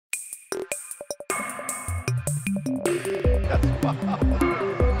That's wow.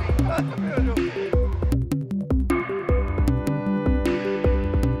 That's beautiful.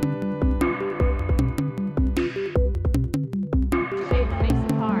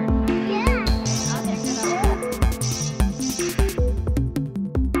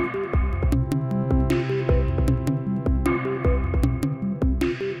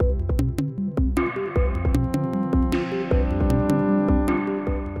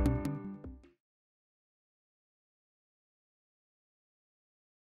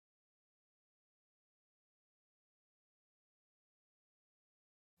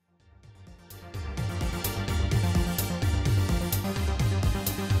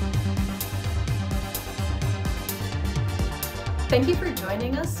 Thank you for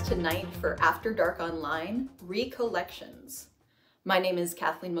joining us tonight for After Dark Online Recollections. My name is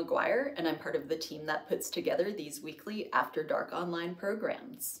Kathleen McGuire, and I'm part of the team that puts together these weekly After Dark Online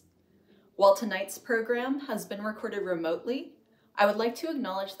programs. While tonight's program has been recorded remotely, I would like to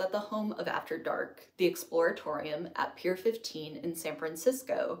acknowledge that the home of After Dark, the Exploratorium at Pier 15 in San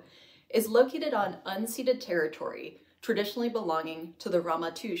Francisco, is located on unceded territory traditionally belonging to the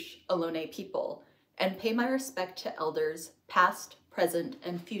Ramaytush Ohlone people, and pay my respect to elders past, present,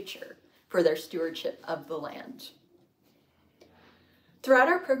 and future for their stewardship of the land. Throughout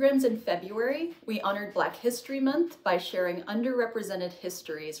our programs in February, we honored Black History Month by sharing underrepresented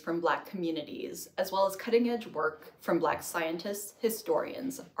histories from Black communities, as well as cutting-edge work from Black scientists,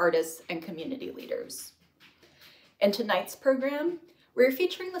 historians, artists, and community leaders. In tonight's program, we're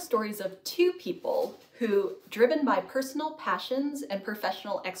featuring the stories of two people who, driven by personal passions and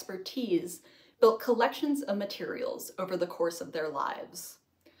professional expertise, built collections of materials over the course of their lives.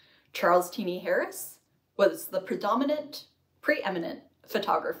 Charles Teenie Harris was the preeminent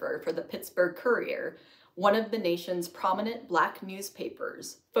photographer for the Pittsburgh Courier, one of the nation's prominent Black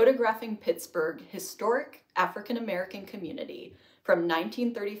newspapers, photographing Pittsburgh's historic African-American community from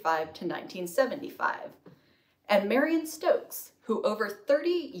 1935 to 1975. And Marion Stokes, who over 30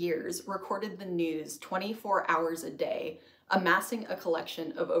 years recorded the news 24 hours a day, amassing a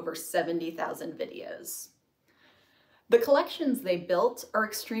collection of over 70,000 videos. The collections they built are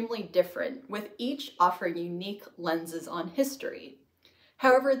extremely different, with each offering unique lenses on history.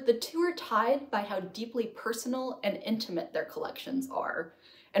 However, the two are tied by how deeply personal and intimate their collections are,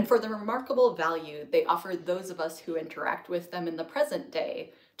 and for the remarkable value they offer those of us who interact with them in the present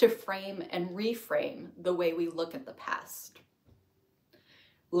day to frame and reframe the way we look at the past.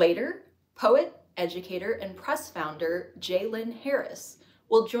 Later, poet, educator, and press founder Charlene Harris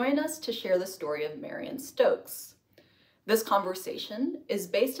will join us to share the story of Marion Stokes. This conversation is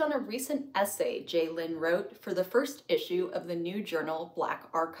based on a recent essay Charlene wrote for the first issue of the new journal Black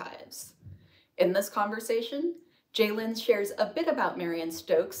Archives. In this conversation, Charlene shares a bit about Marion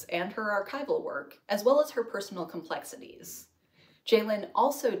Stokes and her archival work, as well as her personal complexities. Charlene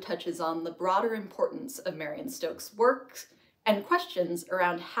also touches on the broader importance of Marion Stokes' work and questions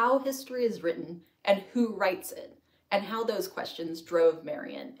around how history is written and who writes it, and how those questions drove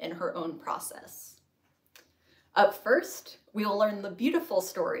Marion in her own process. Up first, we will learn the beautiful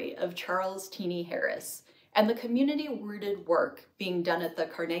story of Charles Teenie Harris and the community-rooted work being done at the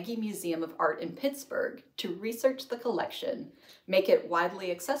Carnegie Museum of Art in Pittsburgh to research the collection, make it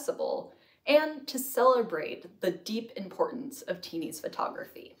widely accessible, and to celebrate the deep importance of Teenie's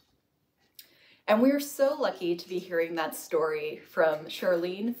photography. And we are so lucky to be hearing that story from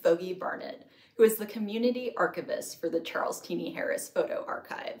Charlene Foggie-Barnett, who is the community archivist for the Charles Teenie Harris Photo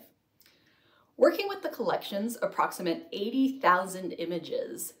Archive. Working with the collection's approximate 80,000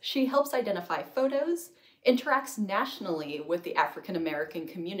 images, she helps identify photos, interacts nationally with the African American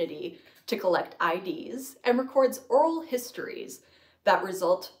community to collect IDs, and records oral histories that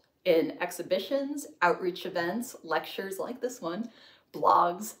result in exhibitions, outreach events, lectures like this one,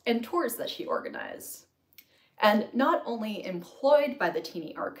 blogs, and tours that she organized. And not only employed by the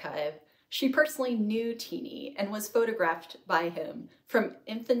Teenie Archive, she personally knew Teenie and was photographed by him from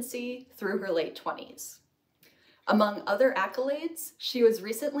infancy through her late 20s. Among other accolades, she was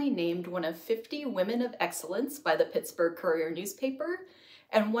recently named one of 50 Women of Excellence by the Pittsburgh Courier newspaper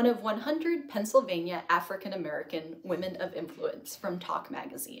and one of 100 Pennsylvania African American Women of Influence from Talk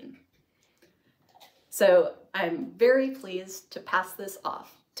magazine. So I'm very pleased to pass this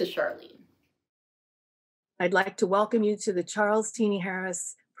off to Charlene. I'd like to welcome you to the Charles Teenie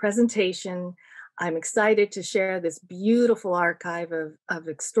Harris presentation. I'm excited to share this beautiful archive of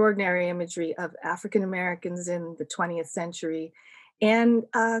extraordinary imagery of African Americans in the 20th century and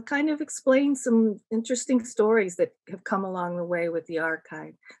kind of explain some interesting stories that have come along the way with the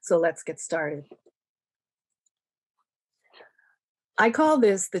archive. So let's get started. I call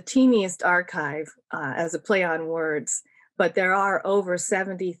this the teeniest archive as a play on words, but there are over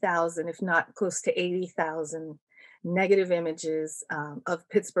 70,000, if not close to 80,000 negative images of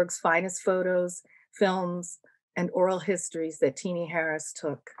Pittsburgh's finest photos, films, and oral histories that Teenie Harris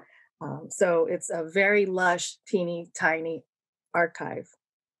took. So it's a very lush, teeny tiny archive.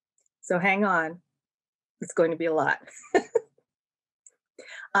 So hang on, it's going to be a lot.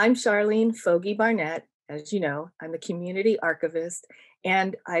 I'm Charlene Foggie-Barnett. As you know, I'm a community archivist,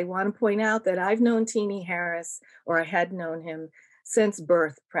 and I want to point out that I've known Teenie Harris, or I had known him since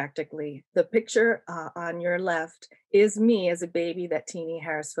birth practically. The picture on your left is me as a baby that Teenie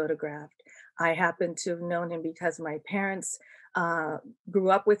Harris photographed. I happen to have known him because my parents grew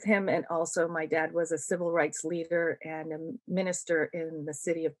up with him, and also my dad was a civil rights leader and a minister in the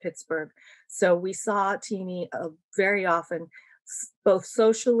city of Pittsburgh. So we saw Teenie very often, both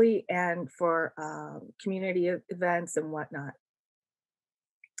socially and for community events and whatnot.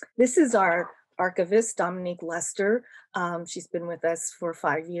 This is our archivist, Dominique Lester. She's been with us for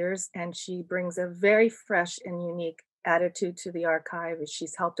 5 years, and she brings a very fresh and unique attitude to the archive.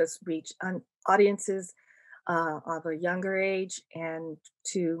 She's helped us reach audiences of a younger age and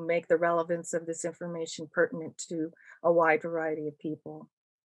to make the relevance of this information pertinent to a wide variety of people.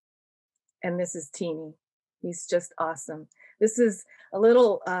 And this is Teenie. He's just awesome. This is a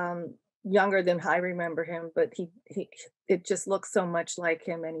little younger than I remember him, but it just looks so much like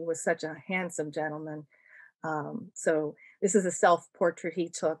him, and he was such a handsome gentleman. So this is a self-portrait he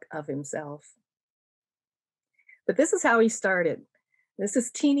took of himself. But this is how he started. This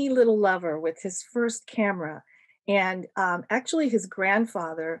is Teeny Little Lover with his first camera. And actually his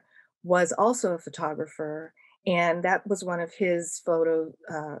grandfather was also a photographer, and that was one of his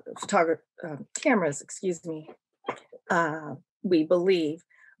cameras, excuse me, we believe.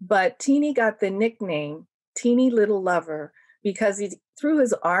 But Teenie got the nickname Teeny Little Lover because he threw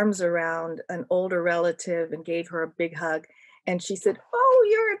his arms around an older relative and gave her a big hug. And she said, "Oh,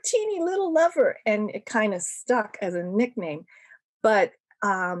 you're a teeny little lover." And it kind of stuck as a nickname. But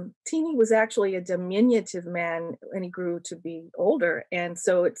Teenie was actually a diminutive man when he grew to be older. And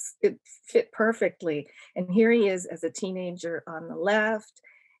so it fit perfectly. And here he is as a teenager on the left,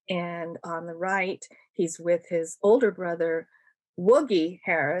 and on the right, he's with his older brother, Woogie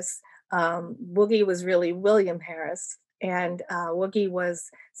Harris. Woogie was really William Harris. And Woogie was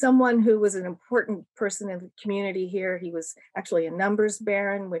someone who was an important person in the community here. He was actually a numbers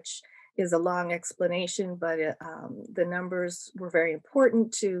baron, which is a long explanation, but the numbers were very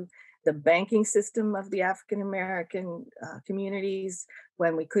important to the banking system of the African-American communities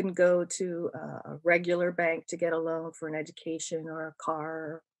when we couldn't go to a regular bank to get a loan for an education or a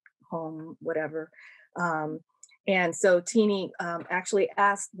car, home, whatever. And so Teenie actually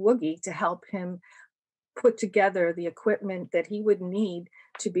asked Woogie to help him put together the equipment that he would need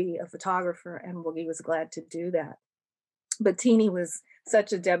to be a photographer, and Woogie was glad to do that. But Teenie was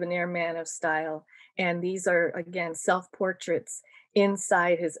such a debonair man of style, and these are, again, self-portraits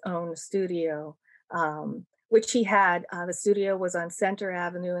inside his own studio, which he had. The studio was on Center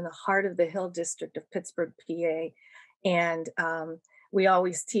Avenue in the heart of the Hill District of Pittsburgh, PA, and we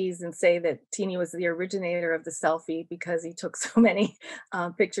always tease and say that Teenie was the originator of the selfie because he took so many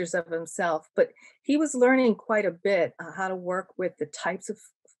pictures of himself. But he was learning quite a bit how to work with the types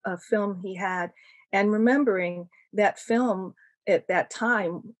of film he had, and remembering that film at that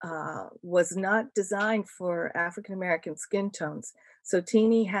time was not designed for African-American skin tones. So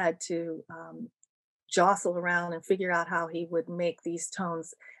Teenie had to jostle around and figure out how he would make these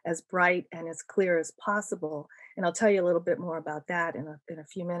tones as bright and as clear as possible. And I'll tell you a little bit more about that in a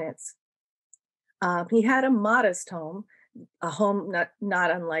few minutes. He had a modest home, a home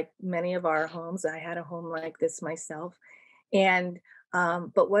not unlike many of our homes. I had a home like this myself. And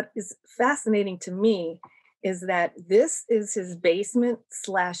but what is fascinating to me is that this is his basement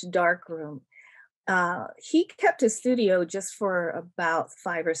 / dark room. He kept his studio just for about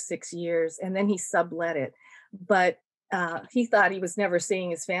 5 or 6 years, and then he sublet it. But he thought he was never seeing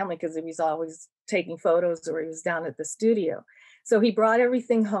his family because he was always taking photos or he was down at the studio. So he brought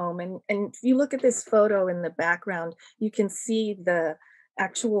everything home. And if you look at this photo in the background, you can see the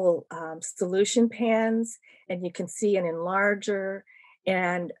actual solution pans, and you can see an enlarger.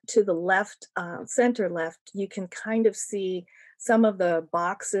 And to the left, center left, you can kind of see some of the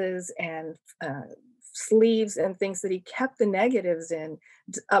boxes and sleeves and things that he kept the negatives in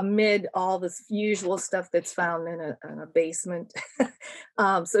amid all this usual stuff that's found in a basement.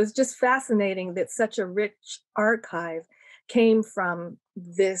 So it's just fascinating that such a rich archive came from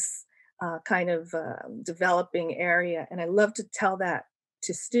this kind of developing area. And I love to tell that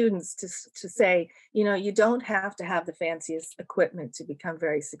to students to say, you know, you don't have to have the fanciest equipment to become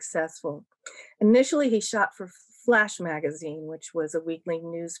very successful. Initially, he shot for Flash magazine, which was a weekly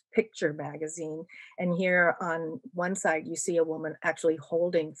news picture magazine. And here on one side, you see a woman actually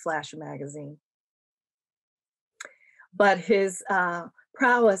holding Flash magazine. But his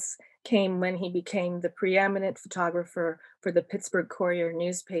prowess came when he became the preeminent photographer for the Pittsburgh Courier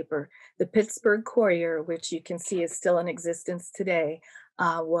newspaper. The Pittsburgh Courier, which you can see is still in existence today,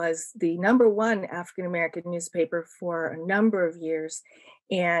 was the #1 African-American newspaper for a number of years.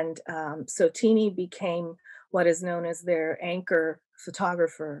 And so Teenie became what is known as their anchor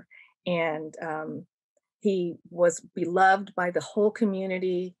photographer. And he was beloved by the whole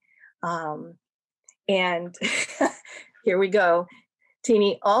community. And here we go.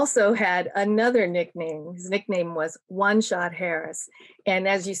 Teenie also had another nickname. His nickname was One Shot Harris. And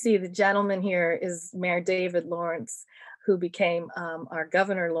as you see, the gentleman here is Mayor David Lawrence, who became our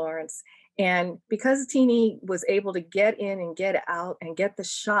Governor Lawrence. And because Teenie was able to get in and get out and get the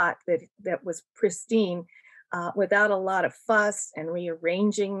shot that was pristine without a lot of fuss and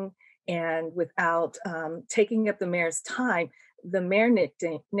rearranging and without taking up the mayor's time, the mayor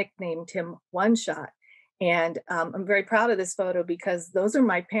nicknamed him One Shot. And I'm very proud of this photo because those are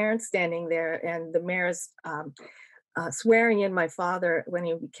my parents standing there, and the mayor's swearing in my father when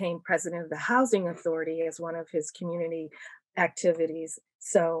he became president of the Housing Authority as one of his community activities.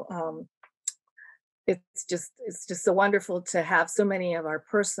 So it's just so wonderful to have so many of our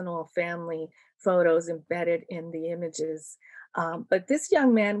personal family photos embedded in the images. But this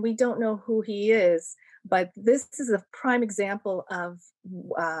young man, we don't know who he is, but this is a prime example of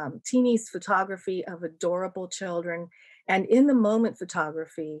Teenie's photography of adorable children. And in the moment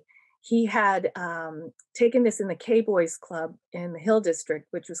photography, he had taken this in the K-Boys Club in the Hill District,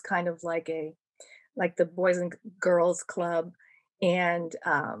 which was kind of like the Boys and Girls Club. And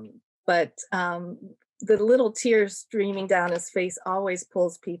the little tears streaming down his face always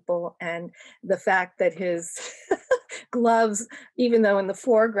pulls people. And the fact that his gloves, even though in the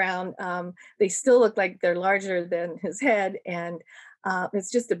foreground, they still look like they're larger than his head. And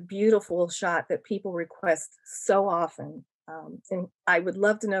it's just a beautiful shot that people request so often. And I would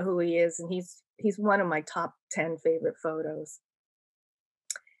love to know who he is. And he's one of my top 10 favorite photos.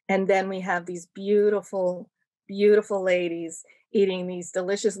 And then we have these beautiful, beautiful ladies eating these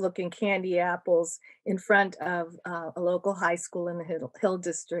delicious looking candy apples in front of a local high school in the Hill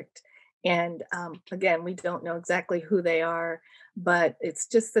District. And again, we don't know exactly who they are, but it's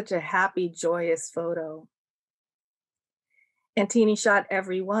just such a happy, joyous photo. And Teenie shot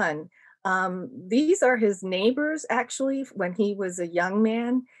every one. These are his neighbors, actually, when he was a young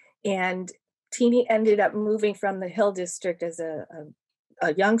man. And Teenie ended up moving from the Hill District as a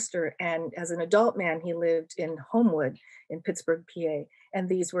youngster, and as an adult man, he lived in Homewood in Pittsburgh, PA, and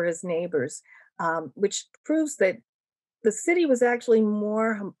these were his neighbors, which proves that the city was actually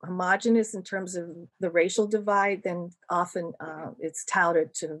more homogenous in terms of the racial divide than often it's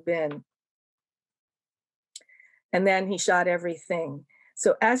touted to have been. And then he shot everything.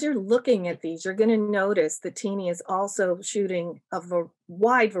 So as you're looking at these, you're going to notice that Teenie is also shooting a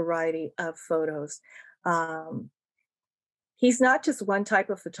wide variety of photos. He's not just one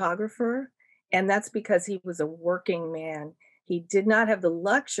type of photographer, and that's because he was a working man. He did not have the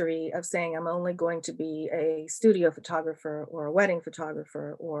luxury of saying, I'm only going to be a studio photographer or a wedding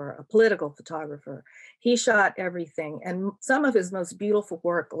photographer or a political photographer. He shot everything. And some of his most beautiful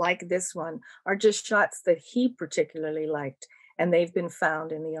work, like this one, are just shots that he particularly liked, and they've been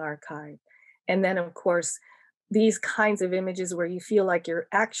found in the archive. And then, of course, these kinds of images where you feel like you're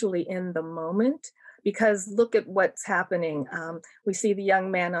actually in the moment, because look at what's happening. We see the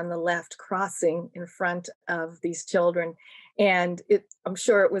young man on the left crossing in front of these children. And I'm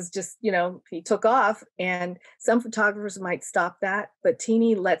sure it was just, he took off, and some photographers might stop that, but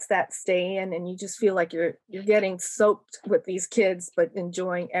Teenie lets that stay in, and you just feel like you're getting soaked with these kids, but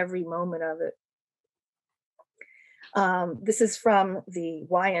enjoying every moment of it. This is from the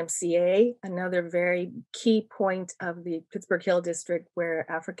YMCA, another very key point of the Pittsburgh Hill District where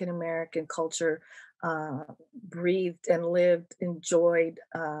African-American culture breathed and lived, enjoyed,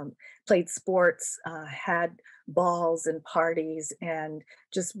 played sports, had balls and parties, and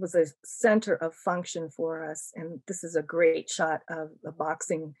just was a center of function for us. And this is a great shot of the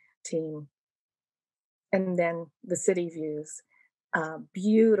boxing team. And then the city views.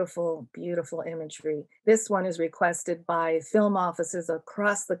 Beautiful, beautiful imagery. This one is requested by film offices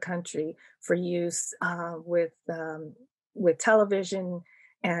across the country for use with television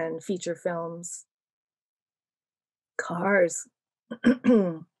and feature films. Cars.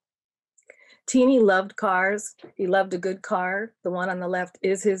 Teenie loved cars. He loved a good car. The one on the left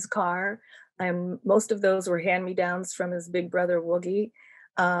is his car. And most of those were hand-me-downs from his big brother, Woogie.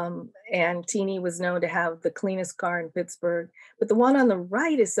 And Teenie was known to have the cleanest car in Pittsburgh. But the one on the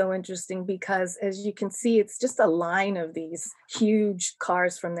right is so interesting because, as you can see, it's just a line of these huge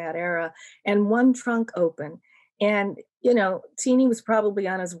cars from that era and one trunk open. And, you know, Teenie was probably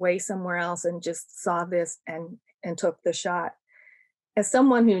on his way somewhere else and just saw this and took the shot. As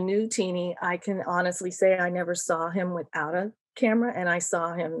someone who knew Teenie, I can honestly say I never saw him without a camera, and I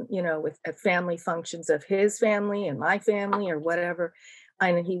saw him, you know, at family functions of his family and my family or whatever,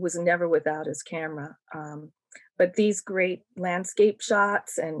 and he was never without his camera. But these great landscape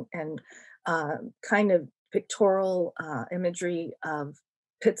shots and kind of pictorial imagery of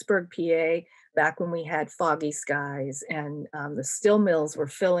Pittsburgh, PA, back when we had foggy skies and the still mills were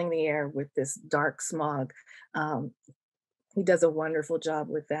filling the air with this dark smog. He does a wonderful job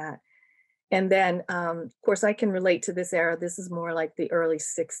with that. And then, of course, I can relate to this era. This is more like the early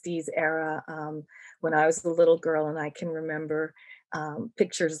 60s era, when I was a little girl, and I can remember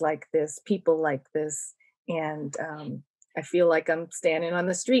pictures like this, people like this. And I feel like I'm standing on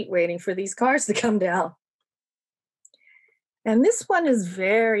the street waiting for these cars to come down. And this one is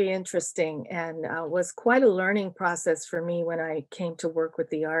very interesting and was quite a learning process for me when I came to work with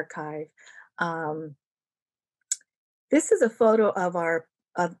the archive. This is a photo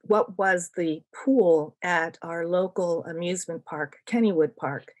of what was the pool at our local amusement park, Kennywood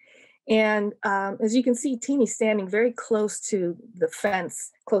Park. And as you can see, Teenie's standing very close to the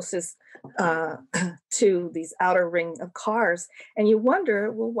fence, closest to these outer ring of cars. And you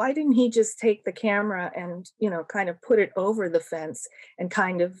wonder, well, why didn't he just take the camera and, you know, kind of put it over the fence and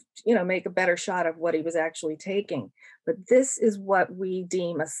kind of, you know, make a better shot of what he was actually taking? But this is what we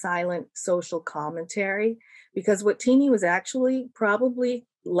deem a silent social commentary, because what Teenie was actually probably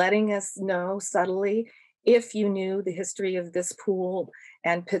letting us know subtly, if you knew the history of this pool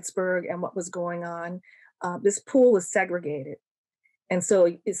and Pittsburgh and what was going on, this pool was segregated. And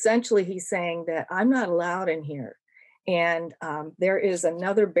so essentially he's saying that I'm not allowed in here. And there is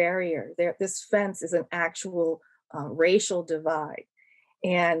another barrier there. This fence is an actual racial divide.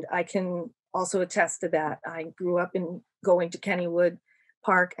 And I can also attest to that. I grew up in going to Kennywood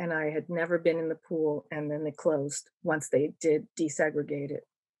Park and I had never been in the pool, and then they closed once they did desegregate it.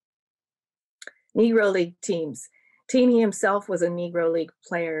 Negro League teams. Teenie himself was a Negro League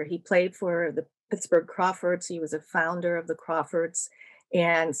player. He played for the Pittsburgh Crawfords. He was a founder of the Crawfords.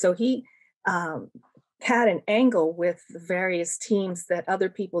 And so he had an angle with the various teams that other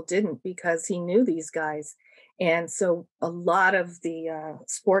people didn't, because he knew these guys. And so a lot of the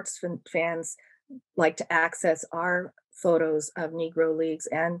sports fans like to access our photos of Negro Leagues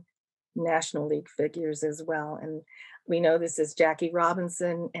and National League figures as well. And we know this is Jackie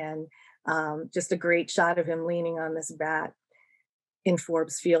Robinson, and just a great shot of him leaning on this bat in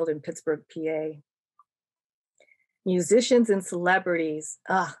Forbes Field in Pittsburgh, PA. Musicians and celebrities.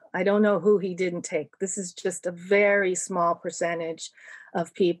 I don't know who he didn't take. This is just a very small percentage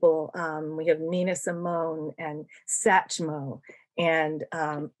of people. We have Nina Simone and Satchmo and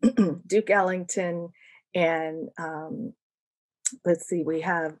Duke Ellington, and let's see, we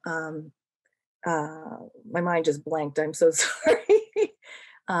have, my mind just blanked, I'm so sorry.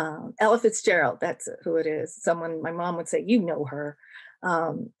 Ella Fitzgerald, that's who it is. Someone, my mom would say, you know her.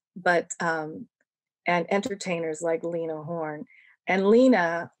 And entertainers like Lena Horne. And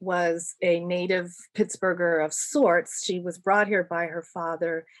Lena was a native Pittsburgher of sorts. She was brought here by her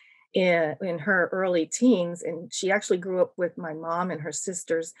father in her early teens, and she actually grew up with my mom and her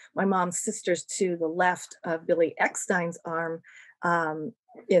sisters. My mom's sisters to the left of Billy Eckstein's arm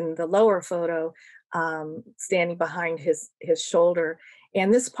in the lower photo, standing behind his shoulder.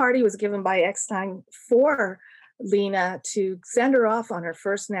 And this party was given by Eckstein for Lena to send her off on her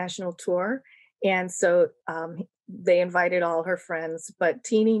first national tour. And so they invited all her friends, but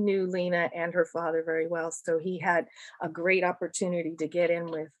Teenie knew Lena and her father very well. So he had a great opportunity to get in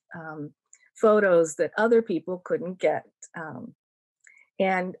with photos that other people couldn't get.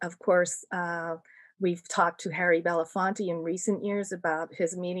 And of course, we've talked to Harry Belafonte in recent years about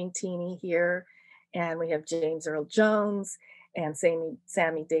his meeting Teenie here. And we have James Earl Jones and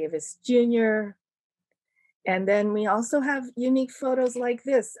Sammy Davis Jr. And then we also have unique photos like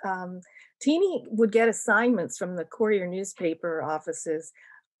this. Teenie would get assignments from the Courier newspaper offices,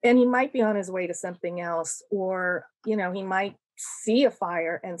 and he might be on his way to something else, or, you know, he might see a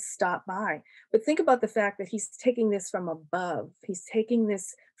fire and stop by. But think about the fact that he's taking this from above. He's taking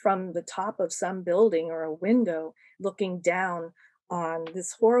this from the top of some building or a window, looking down on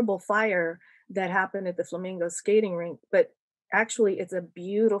this horrible fire that happened at the Flamingo skating rink. But actually, it's a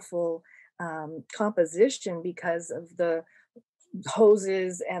beautiful composition because of the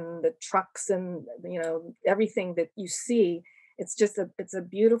hoses and the trucks and, you know, everything that you see. It's a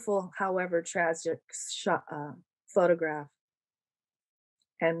beautiful, however tragic shot, photograph.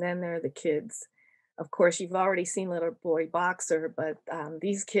 And then there are the kids. Of course, you've already seen Little Boy Boxer, but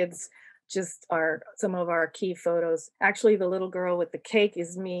these kids just are some of our key photos. Actually, the little girl with the cake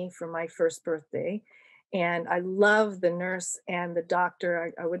is me for my first birthday. And I love the nurse and the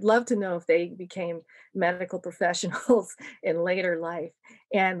doctor. I would love to know if they became medical professionals in later life.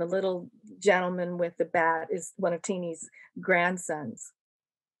 And the little gentleman with the bat is one of Teenie's grandsons,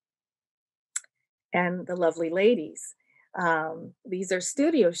 and the lovely ladies. These are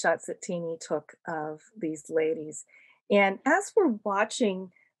studio shots that Teenie took of these ladies. And as we're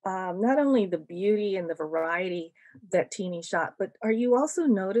watching not only the beauty and the variety that Teenie shot, but are you also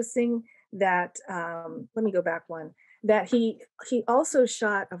noticing that, let me go back one, that he also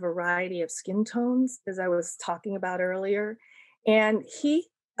shot a variety of skin tones, as I was talking about earlier. And he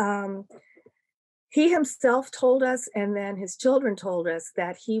himself told us, and then his children told us,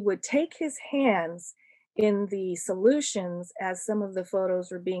 that he would take his hands in the solutions as some of the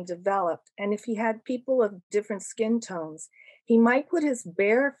photos were being developed. And if he had people of different skin tones, he might put his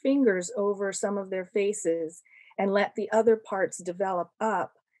bare fingers over some of their faces and let the other parts develop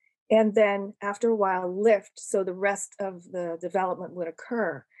up. And then after a while lift so the rest of the development would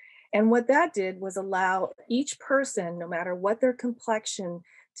occur. And what that did was allow each person, no matter what their complexion,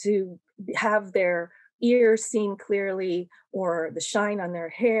 to have their ears seen clearly, or the shine on their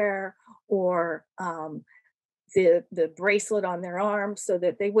hair, or the bracelet on their arm, so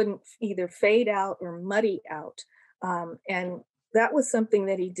that they wouldn't either fade out or muddy out. And that was something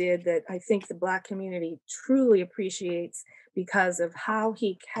that he did that I think the Black community truly appreciates, because of how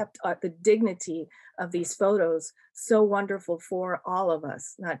he kept the dignity of these photos so wonderful for all of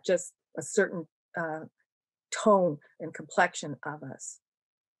us, not just a certain tone and complexion of us.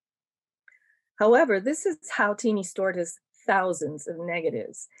 However, this is how Teenie stored his thousands of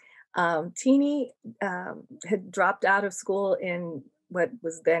negatives. Teenie had dropped out of school in what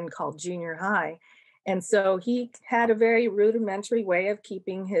was then called junior high. And so he had a very rudimentary way of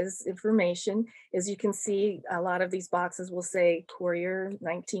keeping his information. As you can see, a lot of these boxes will say Courier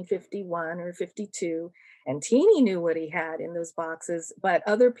 1951 or 52. And Teenie knew what he had in those boxes, but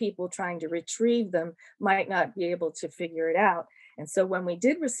other people trying to retrieve them might not be able to figure it out. And so when we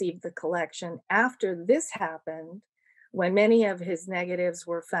did receive the collection after this happened, when many of his negatives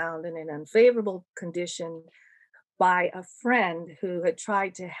were found in an unfavorable condition by a friend who had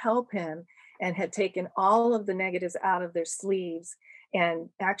tried to help him and had taken all of the negatives out of their sleeves and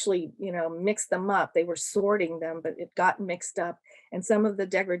actually, you know, mixed them up. They were sorting them, but it got mixed up. And some of the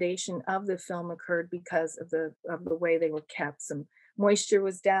degradation of the film occurred because of the way they were kept. Some moisture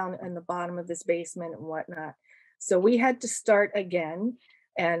was down in the bottom of this basement and whatnot. So we had to start again.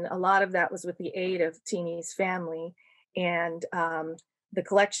 And a lot of that was with the aid of Teenie's family. And the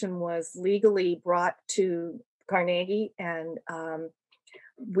collection was legally brought to Carnegie, and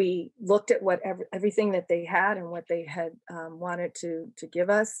we looked at everything that they had and what they had wanted to give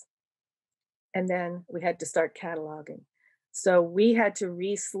us. And then we had to start cataloging. So we had to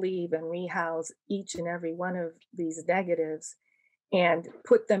re-sleeve and rehouse each and every one of these negatives and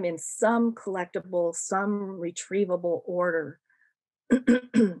put them in some collectible, some retrievable order.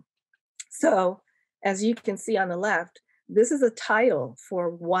 So as you can see on the left, this is a title for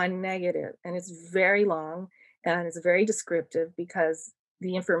one negative, and it's very long and it's very descriptive, because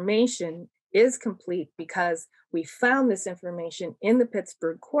the information is complete, because we found this information in the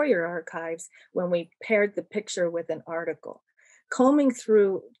Pittsburgh Courier archives when we paired the picture with an article. Combing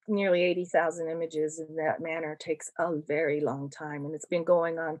through nearly 80,000 images in that manner takes a very long time, and it's been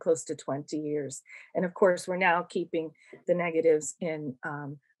going on close to 20 years. And of course, we're now keeping the negatives in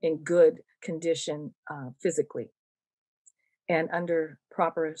good condition physically and under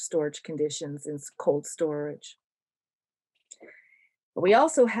proper storage conditions in cold storage. We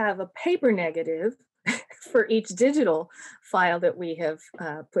also have a paper negative for each digital file that we have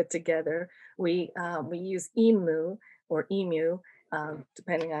put together. We use emu,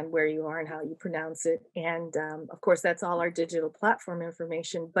 depending on where you are and how you pronounce it. And of course, that's all our digital platform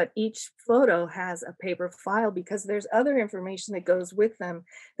information, but each photo has a paper file because there's other information that goes with them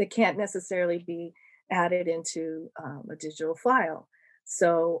that can't necessarily be added into a digital file.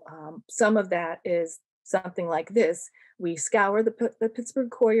 So some of that is something like this. We scour the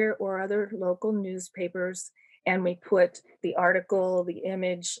Pittsburgh Courier or other local newspapers, and we put the article, the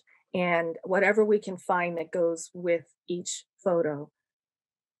image, and whatever we can find that goes with each photo.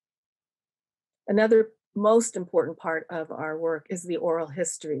 Another most important part of our work is the oral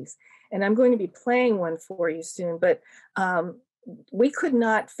histories. And I'm going to be playing one for you soon, but we could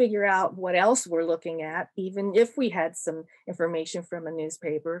not figure out what else we're looking at, even if we had some information from a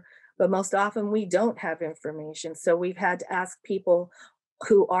newspaper. But most often we don't have information. So we've had to ask people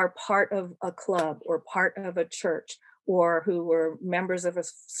who are part of a club or part of a church, or who were members of a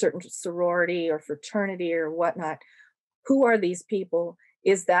certain sorority or fraternity or whatnot. Who are these people?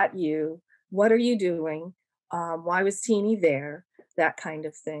 Is that you? What are you doing? Why was Teenie there? That kind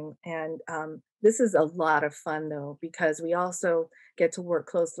of thing. And this is a lot of fun though, because we also get to work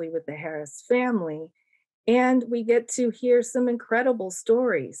closely with the Harris family, and we get to hear some incredible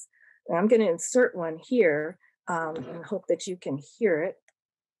stories. And I'm going to insert one here and hope that you can hear it.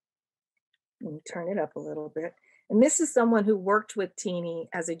 Let me turn it up a little bit. And this is someone who worked with Teenie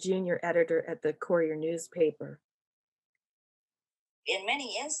as a junior editor at the Courier newspaper. In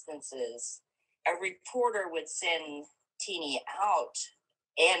many instances, a reporter would send Teenie out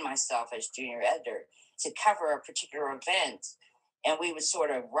and myself as junior editor to cover a particular event. And we would sort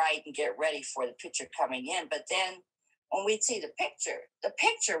of write and get ready for the picture coming in. But then when we'd see the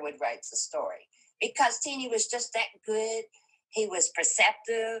picture would write the story, because Teenie was just that good. He was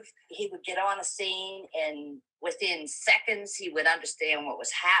perceptive. He would get on a scene, and within seconds, he would understand what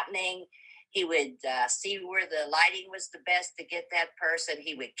was happening. He would see where the lighting was the best to get that person.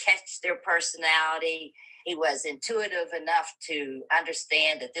 He would catch their personality. He was intuitive enough to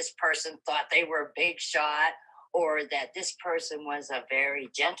understand that this person thought they were a big shot, or that this person was a very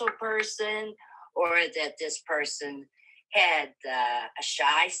gentle person, or that this person had a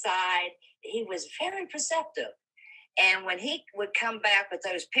shy side. He was very perceptive. And when he would come back with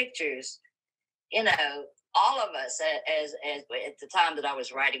those pictures, you know, all of us, as at the time that I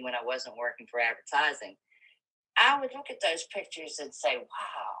was writing, when I wasn't working for advertising, I would look at those pictures and say,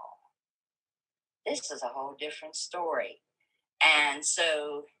 wow, this is a whole different story. And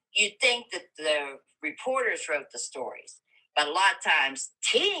so you'd think that the reporters wrote the stories, but a lot of times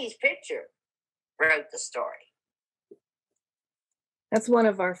Teenie's picture wrote the story. That's one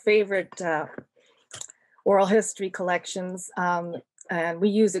of our favorite oral history collections. And we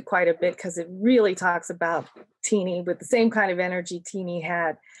use it quite a bit because it really talks about Teenie with the same kind of energy Teenie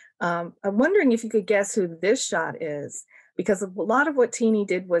had. I'm wondering if you could guess who this shot is, because a lot of what Teenie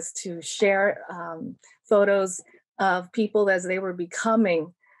did was to share photos of people as they were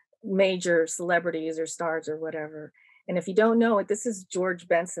becoming major celebrities or stars or whatever. And if you don't know it, this is George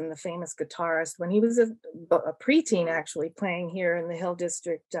Benson, the famous guitarist, when he was a preteen, actually playing here in the Hill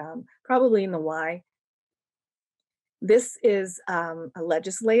District, probably in the Y. This is a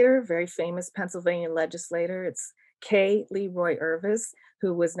legislator, very famous Pennsylvania legislator. It's K. Leroy Irvis,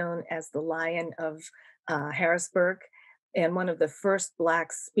 who was known as the Lion of Harrisburg, and one of the first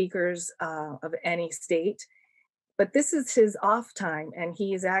Black speakers of any state. But this is his off time, and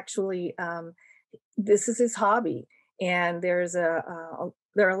he is actually, this is his hobby. And there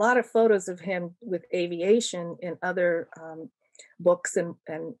are a lot of photos of him with aviation in other books and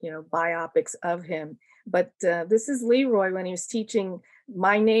biopics of him. But this is Leroy when he was teaching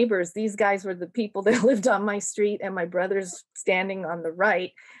my neighbors. These guys were the people that lived on my street, and my brother's standing on the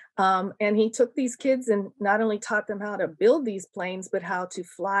right. And he took these kids and not only taught them how to build these planes, but how to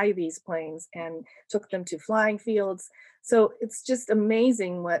fly these planes, and took them to flying fields. So it's just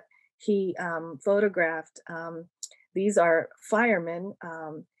amazing what he photographed. These are firemen.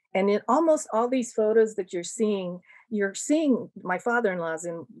 And in almost all these photos that you're seeing my father-in-law's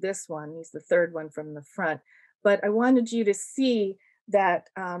in this one. He's the third one from the front. But I wanted you to see that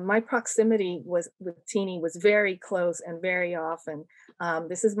my proximity with Teenie was very close and very often.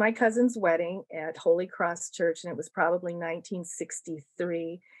 This is my cousin's wedding at Holy Cross Church, and it was probably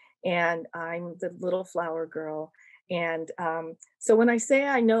 1963. And I'm the little flower girl. And so when I say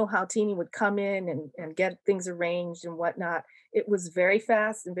I know how Teenie would come in and get things arranged and whatnot, it was very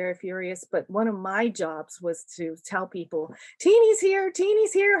fast and very furious. But one of my jobs was to tell people, Teenie's here,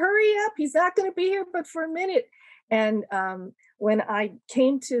 hurry up. He's not going to be here but for a minute. And when I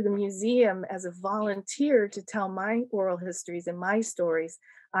came to the museum as a volunteer to tell my oral histories and my stories,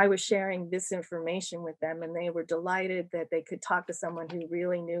 I was sharing this information with them, and they were delighted that they could talk to someone who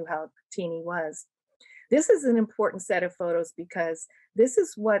really knew how Teenie was. This is an important set of photos because this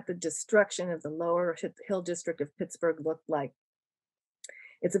is what the destruction of the lower Hill District of Pittsburgh looked like.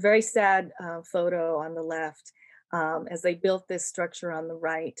 It's a very sad photo on the left as they built this structure on the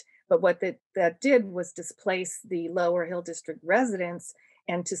right. But what that did was displace the lower Hill District residents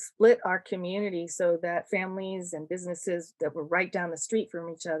and to split our community so that families and businesses that were right down the street from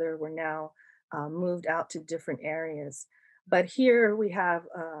each other were now moved out to different areas. But here we have,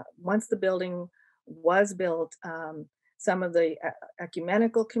 once the building was built, some of the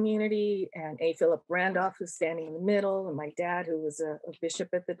ecumenical community, and A. Philip Randolph, who's standing in the middle, and my dad, who was a bishop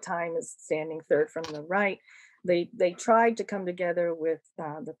at the time, is standing third from the right. They tried to come together with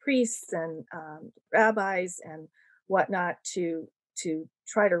the priests and rabbis and whatnot to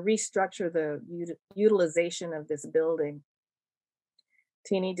try to restructure the utilization of this building.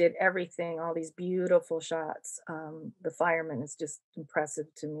 Teenie did everything, all these beautiful shots. The fireman is just impressive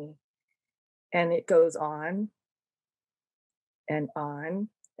to me. And it goes on and on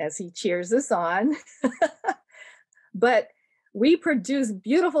as he cheers us on. But we produce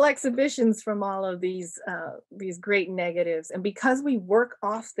beautiful exhibitions from all of these great negatives. And because we work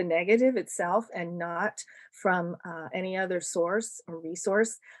off the negative itself and not from any other source or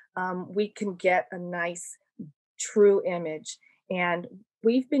resource, we can get a nice, true image. And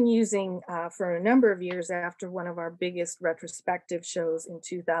we've been using for a number of years, after one of our biggest retrospective shows in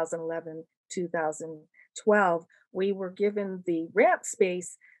 2011, 2012, we were given the ramp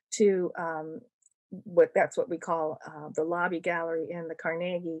space to that's what we call the lobby gallery in the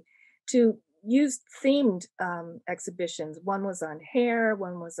Carnegie, to use themed exhibitions. One was on hair,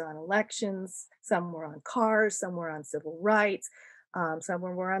 one was on elections, some were on cars, some were on civil rights, some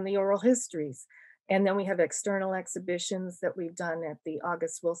were on the oral histories. And then we have external exhibitions that we've done at the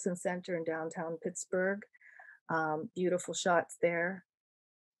August Wilson Center in downtown Pittsburgh. Beautiful shots there.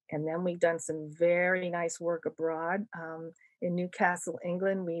 And then we've done some very nice work abroad. In Newcastle,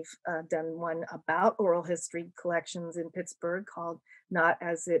 England, we've done one about oral history collections in Pittsburgh called Not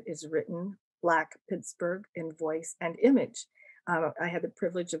As It Is Written, Black Pittsburgh in Voice and Image. I had the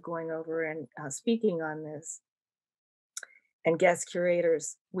privilege of going over and speaking on this. And guest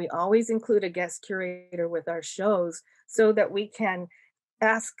curators. We always include a guest curator with our shows so that we can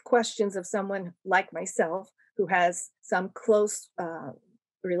ask questions of someone like myself who has some close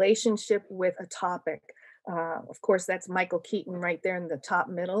relationship with a topic. Of course, that's Michael Keaton right there in the top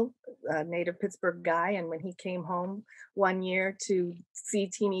middle, native Pittsburgh guy. And when he came home one year to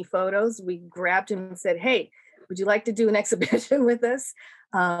see Teenie photos, we grabbed him and said, hey, would you like to do an exhibition with us?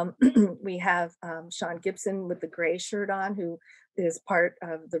 We have Sean Gibson with the gray shirt on, who is part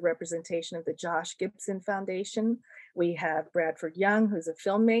of the representation of the Josh Gibson Foundation. We have Bradford Young, who's a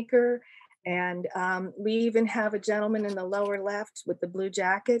filmmaker. And we even have a gentleman in the lower left with the blue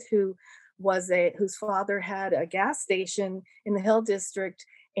jacket whose father had a gas station in the Hill District,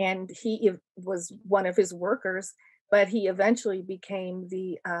 and he was one of his workers, but he eventually became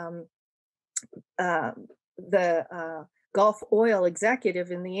the Gulf Oil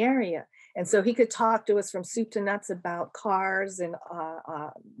executive in the area. And so he could talk to us from soup to nuts about cars and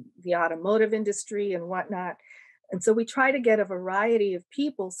the automotive industry and whatnot. And so we try to get a variety of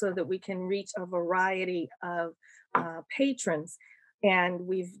people so that we can reach a variety of patrons. And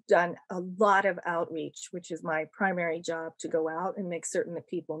we've done a lot of outreach, which is my primary job, to go out and make certain that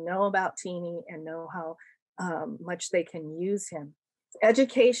people know about Teenie and know how much they can use him.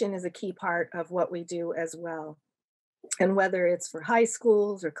 Education is a key part of what we do as well. And whether it's for high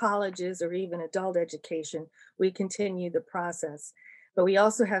schools or colleges or even adult education, we continue the process. But we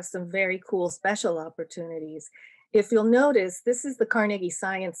also have some very cool special opportunities. If you'll notice, this is the Carnegie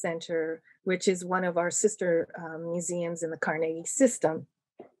Science Center, which is one of our sister museums in the Carnegie system.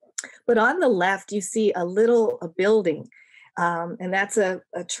 But on the left, you see a building, and that's a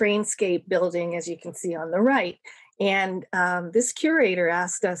trainscape building, as you can see on the right. And this curator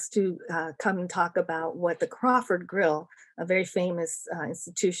asked us to come and talk about what the Crawford Grill, a very famous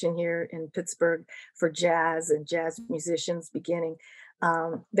institution here in Pittsburgh for jazz and jazz musicians beginning,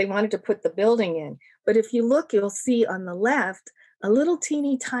 they wanted to put the building in. But if you look, you'll see on the left, a little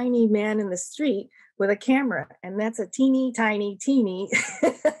teeny tiny man in the street with a camera. And that's a teeny tiny Teenie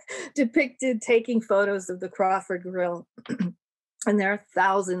depicted taking photos of the Crawford Grill. And there are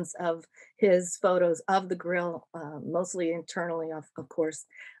thousands of his photos of the grill, mostly internally, of course,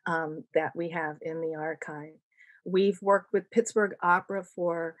 that we have in the archive. We've worked with Pittsburgh Opera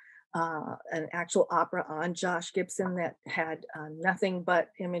for an actual opera on Josh Gibson that had nothing but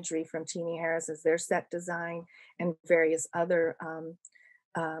imagery from Teenie Harris as their set design, and various other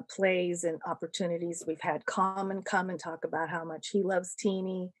plays and opportunities. We've had Common come and talk about how much he loves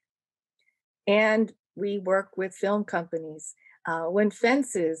Teenie. And we work with film companies. When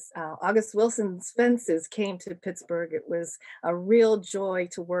August Wilson's Fences came to Pittsburgh, it was a real joy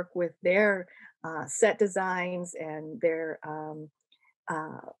to work with their set designs and their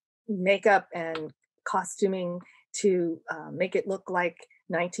makeup and costuming to make it look like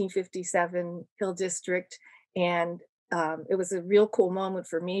 1957 Hill District. And it was a real cool moment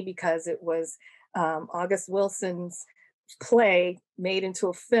for me because it was August Wilson's play made into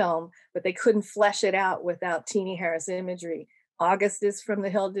a film, but they couldn't flesh it out without Teenie Harris imagery. August is from the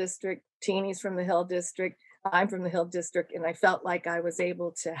Hill District, Teenie's from the Hill District, I'm from the Hill District, and I felt like I was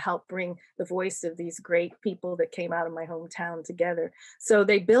able to help bring the voice of these great people that came out of my hometown together. So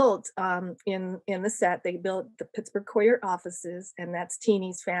they built, in the set, they built the Pittsburgh Courier offices, and that's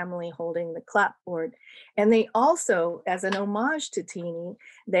Teenie's family holding the clapboard. And they also, as an homage to Teenie,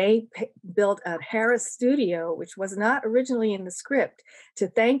 they built a Harris studio, which was not originally in the script, to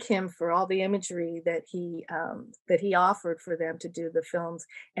thank him for all the imagery that he offered for them to do the films.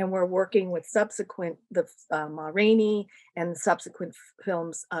 And we're working with Ma Rainey and the subsequent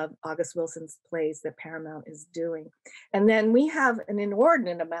films of August Wilson's plays that Paramount is doing. And then we have an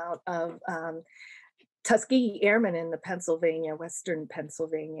inordinate amount of Tuskegee Airmen in the Western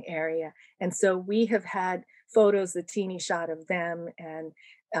Pennsylvania area. And so we have had photos the Teenie shot of them, and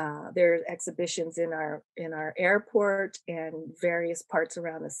there are exhibitions in our airport and various parts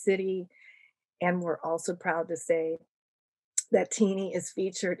around the city. And we're also proud to say that Teenie is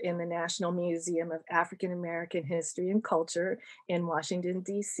featured in the National Museum of African American History and Culture in Washington,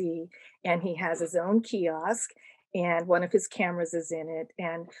 D.C. And he has his own kiosk, and one of his cameras is in it.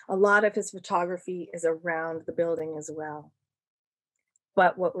 And a lot of his photography is around the building as well.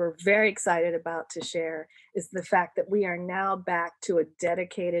 But what we're very excited about to share is the fact that we are now back to a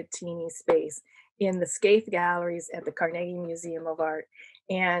dedicated Teenie space in the Scaife Galleries at the Carnegie Museum of Art.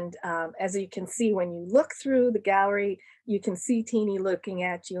 And as you can see, when you look through the gallery, you can see Teenie looking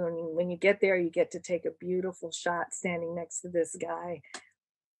at you. And when you get there, you get to take a beautiful shot standing next to this guy.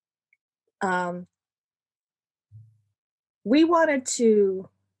 We wanted to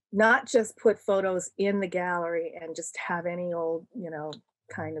not just put photos in the gallery and just have any old,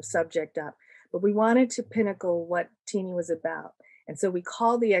 kind of subject up, but we wanted to pinnacle what Teenie was about. And so we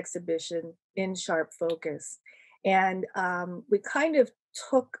called the exhibition In Sharp Focus. And we kind of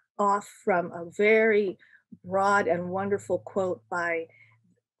took off from a very broad and wonderful quote by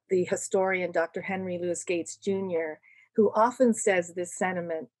the historian, Dr. Henry Louis Gates Jr., who often says this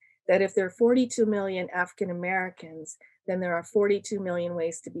sentiment, that if there are 42 million African Americans, then there are 42 million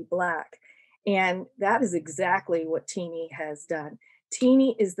ways to be Black. And that is exactly what Teenie has done.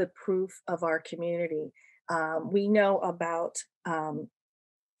 Teenie is the proof of our community. We know about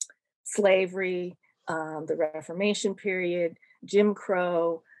slavery, the Reformation period, Jim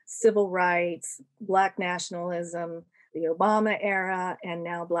Crow, civil rights, Black nationalism, the Obama era, and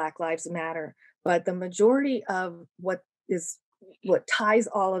now Black Lives Matter. But the majority of what ties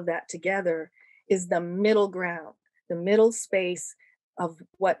all of that together is the middle ground, the middle space of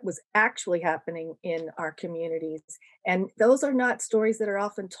what was actually happening in our communities. And those are not stories that are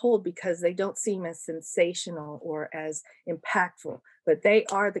often told because they don't seem as sensational or as impactful, but they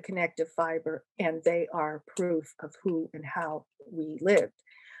are the connective fiber, and they are proof of who and how we lived.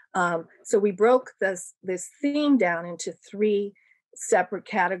 So we broke this theme down into three separate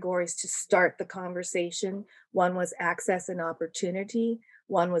categories to start the conversation. One was access and opportunity,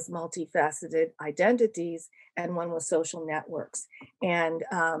 one was multifaceted identities, and one was social networks. And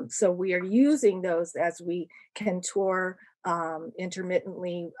so we are using those as we can tour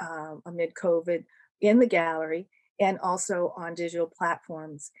intermittently amid COVID in the gallery and also on digital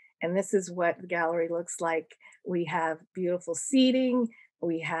platforms. And this is what the gallery looks like. We have beautiful seating.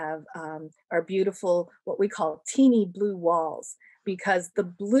 We have our beautiful, what we call teeny blue walls, because the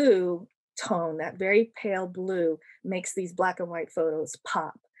blue tone, that very pale blue, makes these black and white photos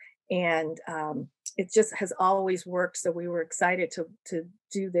pop. And it just has always worked. So we were excited to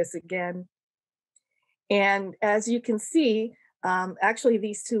do this again. And as you can see, actually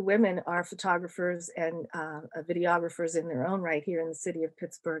these two women are photographers and videographers in their own right here in the city of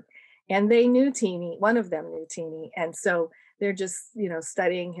Pittsburgh. And they knew Teenie, one of them knew Teenie. And so they're just,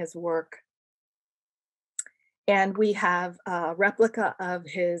 studying his work. And we have a replica of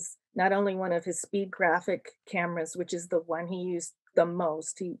not only one of his speed graphic cameras, which is the one he used the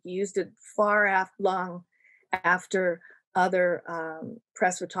most. He used it long after other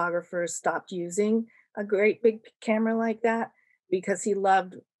press photographers stopped using a great big camera like that, because he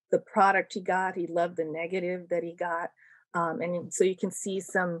loved the product he got. He loved the negative that he got. And so you can see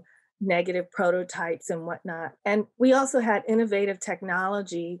some negative prototypes and whatnot. And we also had innovative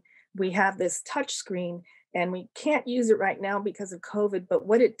technology. We have this touch screen, and we can't use it right now because of COVID, but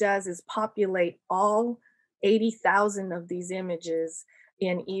what it does is populate all 80,000 of these images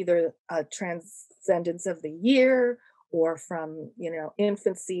in either a transcendence of the year, or from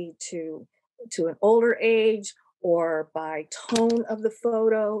infancy to an older age, or by tone of the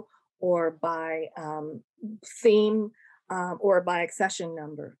photo, or by theme, or by accession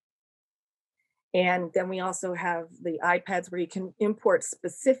number. And then we also have the iPads where you can import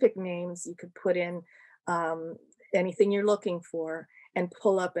specific names. You could put in anything you're looking for and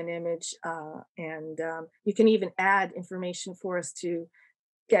pull up an image. And you can even add information for us to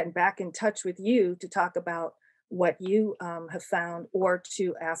get back in touch with you to talk about what you have found, or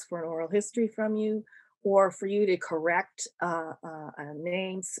to ask for an oral history from you, or for you to correct a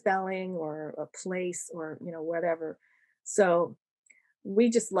name spelling or a place, or whatever. So we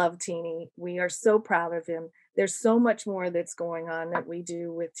just love Teenie. We are so proud of him. There's so much more that's going on that we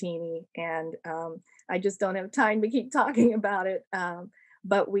do with Teenie, and I just don't have time to keep talking about it.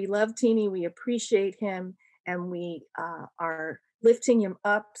 But we love Teenie, we appreciate him, and we are lifting him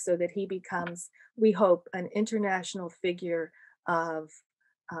up so that he becomes, we hope, an international figure of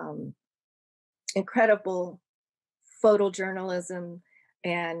incredible photojournalism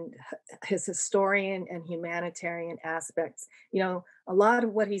and his historian and humanitarian aspects. A lot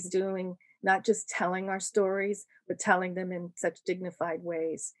of what he's doing, not just telling our stories, but telling them in such dignified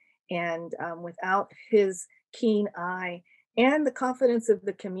ways. And without his keen eye and the confidence of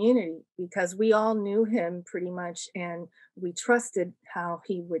the community, because we all knew him pretty much, and we trusted how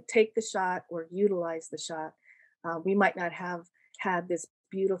he would take the shot or utilize the shot, we might not have had this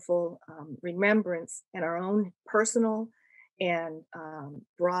beautiful remembrance and our own personal and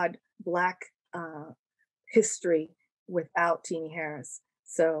broad Black history without Teenie Harris.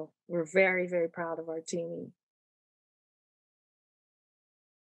 So we're very, very proud of our Teenie.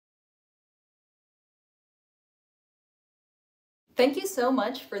 Thank you so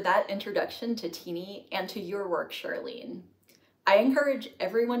much for that introduction to Teenie and to your work, Charlene. I encourage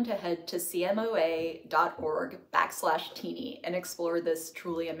everyone to head to cmoa.org/Teenie and explore this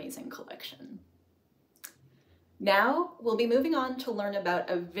truly amazing collection. Now, we'll be moving on to learn about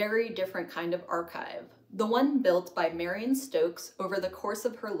a very different kind of archive, the one built by Marion Stokes over the course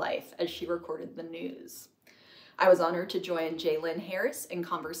of her life as she recorded the news. I was honored to join Charlene Harris in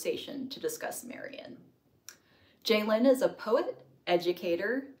conversation to discuss Marion. Charlene is a poet,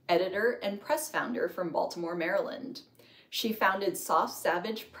 educator, editor, and press founder from Baltimore, Maryland. She founded Soft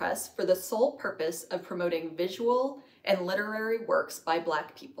Savage Press for the sole purpose of promoting visual and literary works by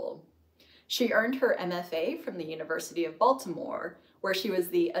Black people. She earned her MFA from the University of Baltimore, where she was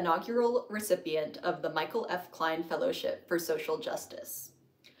the inaugural recipient of the Michael F. Klein Fellowship for Social Justice.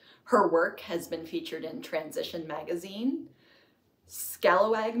 Her work has been featured in Transition Magazine,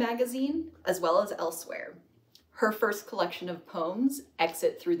 Scalawag Magazine, as well as elsewhere. Her first collection of poems,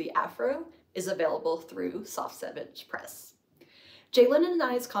 Exit Through the Afro, is available through Soft Savage Press. Charlene and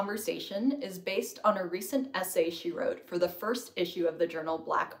I's conversation is based on a recent essay she wrote for the first issue of the journal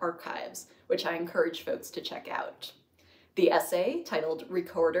Black Archives, which I encourage folks to check out. The essay, titled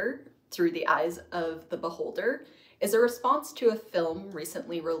Recorder Through the Eyes of the Beholder, is a response to a film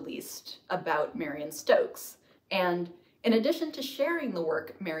recently released about Marion Stokes, and in addition to sharing the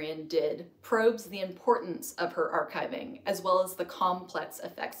work Marion did, probes the importance of her archiving, as well as the complex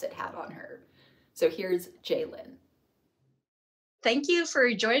effects it had on her. So here's Charlene. Thank you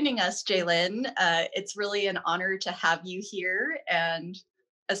for joining us, Charlene. It's really an honor to have you here, and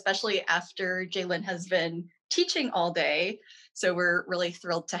especially after Charlene has been teaching all day. So we're really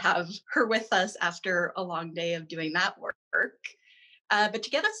thrilled to have her with us after a long day of doing that work. But to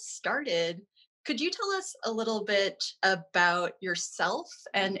get us started, could you tell us a little bit about yourself,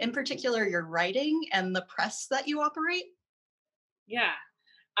 and in particular your writing and the press that you operate? Yeah,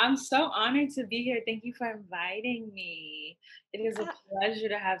 I'm so honored to be here. Thank you for inviting me. It is a pleasure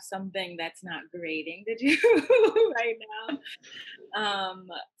to have something that's not grading to do right now.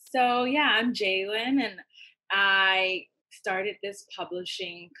 So yeah, I'm Charlene, and I started this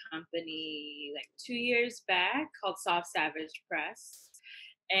publishing company like 2 years back called Soft Savage Press.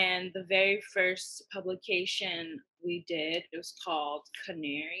 And the very first publication we did, it was called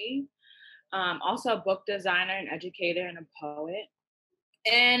Canary. Also a book designer, an educator, and a poet.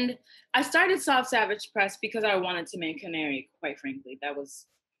 And I started Soft Savage Press because I wanted to make Canary, quite frankly. That was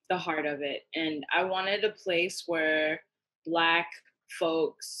the heart of it. And I wanted a place where Black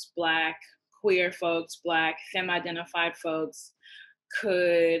folks, Black queer folks, Black femme-identified folks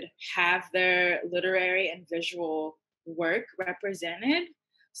could have their literary and visual work represented.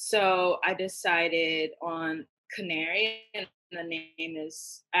 So I decided on Canary, and the name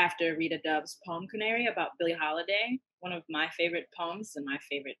is after Rita Dove's poem Canary about Billie Holiday, one of my favorite poems and my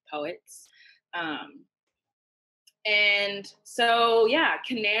favorite poets. And so, yeah,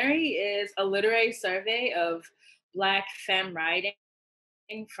 Canary is a literary survey of Black femme writing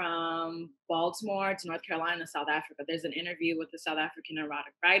from Baltimore to North Carolina to South Africa. There's an interview with a South African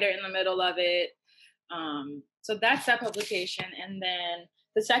erotic writer in the middle of it. So that's that publication. And then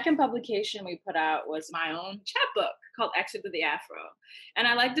The second publication we put out was my own chapbook called Exit to the Afro. And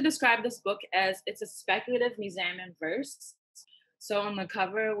I like to describe this book as it's a speculative museum in verse. So on the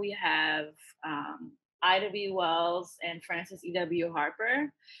cover, we have Ida B. Wells and Frances E.W.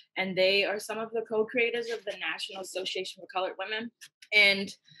 Harper, and they are some of the co-creators of the National Association for Colored Women.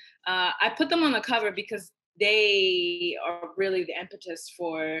 And I put them on the cover because they are really the impetus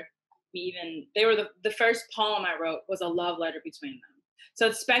for me even, they were the first poem I wrote was a love letter between them. So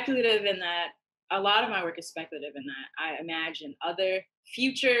it's speculative in that, a lot of my work is speculative in that I imagine other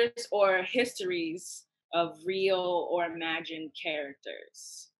futures or histories of real or imagined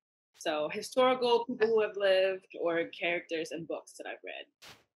characters. So historical people who have lived or characters in books that I've read.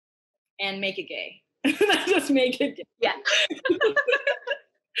 And make it gay. Just make it gay. Yeah.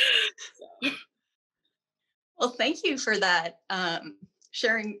 So. Well, thank you for that,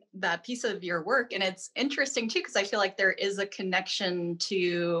 sharing that piece of your work. And it's interesting too, because I feel like there is a connection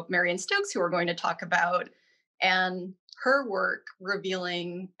to Marion Stokes, who we're going to talk about, and her work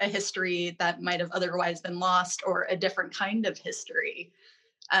revealing a history that might have otherwise been lost, or a different kind of history.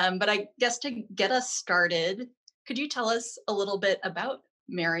 But I guess to get us started, could you tell us a little bit about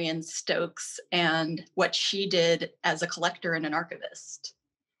Marion Stokes and what she did as a collector and an archivist?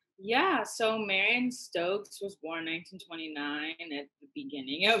 Yeah, so Marion Stokes was born in 1929 at the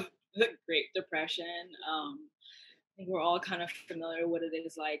beginning of the Great Depression. I think we're all kind of familiar with what it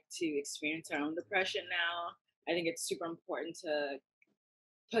is like to experience our own depression now. I think it's super important to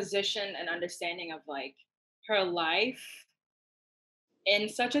position an understanding of like her life in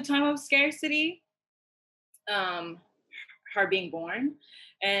such a time of scarcity, her being born.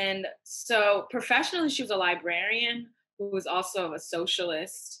 And so professionally, she was a librarian who was also a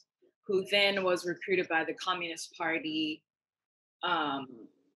socialist, who then was recruited by the Communist Party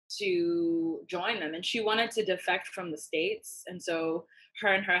to join them. And she wanted to defect from the States. And so her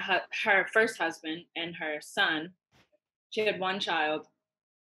and her first husband and her son, she had one child,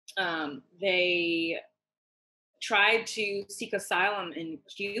 they tried to seek asylum in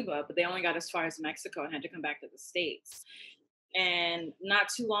Cuba, but they only got as far as Mexico and had to come back to the States. And not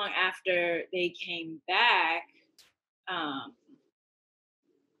too long after they came back,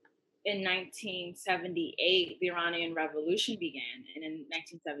 in 1978, the Iranian Revolution began. And in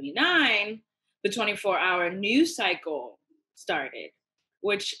 1979, the 24-hour news cycle started,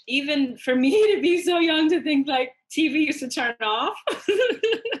 which even for me to be so young to think like TV used to turn off,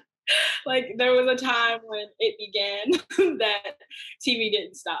 like there was a time when it began that TV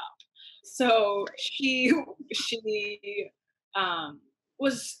didn't stop. So she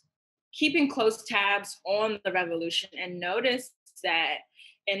was keeping close tabs on the revolution and noticed that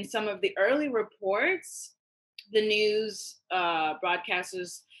in some of the early reports, the news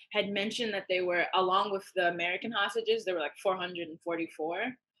broadcasters had mentioned that they were, along with the American hostages, there were like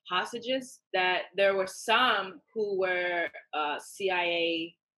 444 hostages, that there were some who were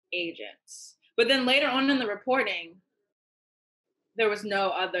CIA agents. But then later on in the reporting, there was no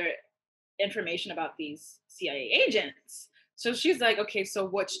other information about these CIA agents. So she's like, okay, so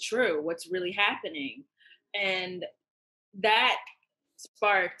what's true? What's really happening? And that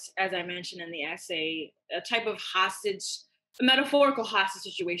sparked, as I mentioned in the essay, a type of a metaphorical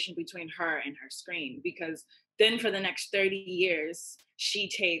hostage situation between her and her screen, because then for the next 30 years, she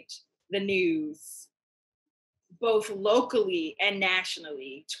taped the news, both locally and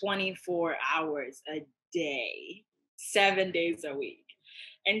nationally, 24 hours a day, 7 days a week.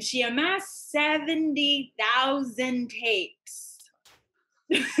 And she amassed 70,000 tapes.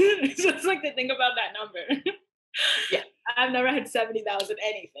 Just like to think about that number. Yeah. I've never had 70,000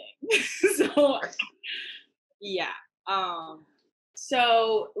 anything. So, yeah.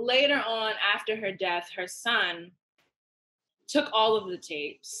 So later on, after her death, her son took all of the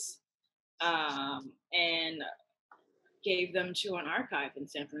tapes and gave them to an archive in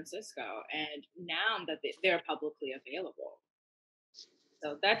San Francisco. And now that they're publicly available.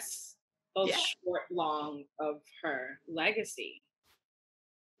 So that's a short, long of her legacy.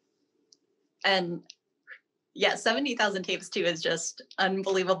 And yeah, 70,000 tapes too is just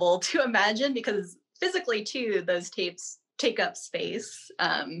unbelievable to imagine, because physically too, those tapes take up space.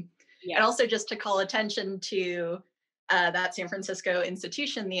 And also just to call attention to that San Francisco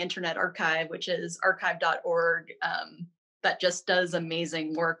institution, the Internet Archive, which is archive.org, that just does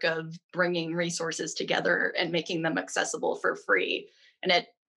amazing work of bringing resources together and making them accessible for free. And it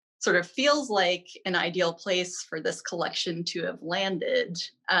sort of feels like an ideal place for this collection to have landed.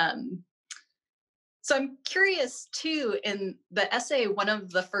 So I'm curious too, in the essay, one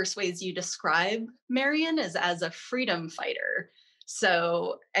of the first ways you describe Marion is as a freedom fighter.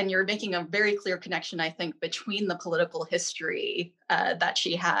 So, and you're making a very clear connection, I think, between the political history that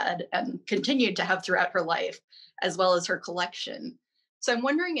she had and continued to have throughout her life, as well as her collection. So I'm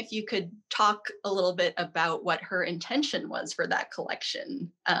wondering if you could talk a little bit about what her intention was for that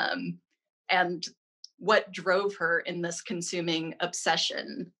collection, and what drove her in this consuming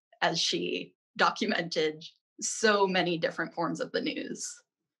obsession as she documented so many different forms of the news.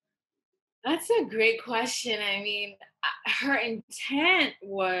 That's a great question. I mean, her intent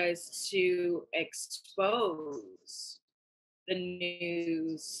was to expose the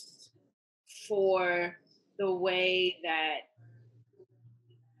news for the way that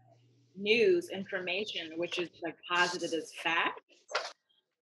news information, which is like posited as fact,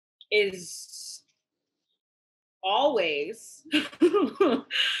 is always,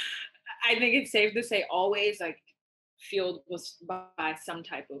 I think it's safe to say always, like fueled was by some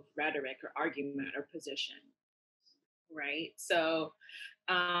type of rhetoric or argument or position, right? So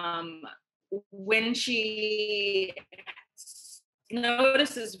um, when she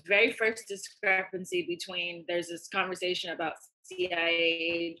notices very first discrepancy between, there's this conversation about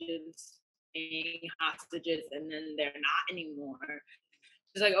CIA agents being hostages and then they're not anymore.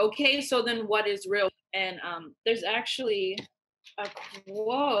 It's like, okay, so then what is real? And there's actually a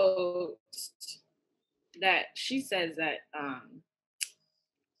quote that she says that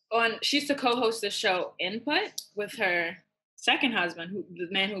she used to co-host the show Input with her second husband, the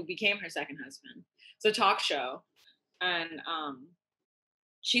man who became her second husband. It's a talk show. And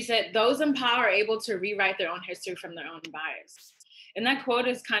she said, those in power are able to rewrite their own history from their own bias. And that quote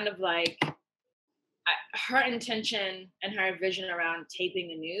is kind of like her intention and her vision around taping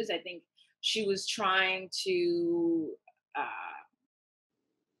the news. I think she was trying to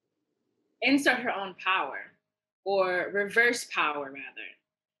insert her own power, or reverse power rather,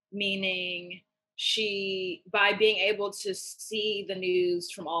 meaning she, by being able to see the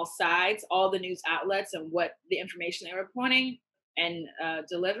news from all sides, all the news outlets and what the information they were reporting and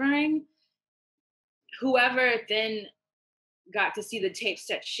delivering, whoever then got to see the tapes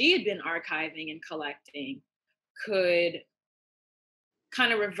that she had been archiving and collecting could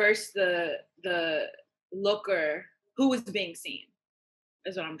kind of reverse the looker who was being seen,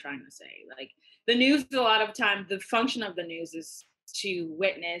 is what I'm trying to say. Like the news, a lot of time, the function of the news is to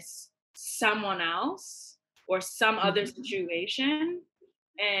witness someone else or some other situation.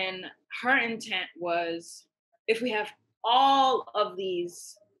 And her intent was, if we have all of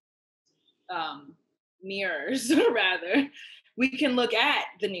these mirrors, rather, we can look at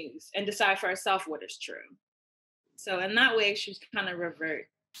the news and decide for ourselves what is true. So in that way, she was kind of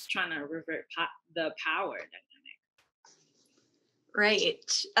trying to revert the power dynamic.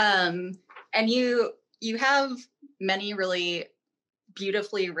 Right. And you have many really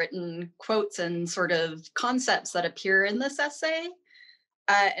beautifully written quotes and sort of concepts that appear in this essay.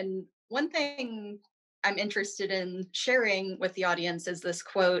 And one thing I'm interested in sharing with the audience is this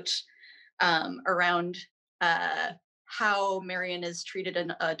quote around how Marion is treated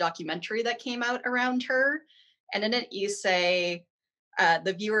in a documentary that came out around her. And in it, you say,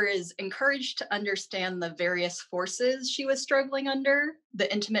 the viewer is encouraged to understand the various forces she was struggling under,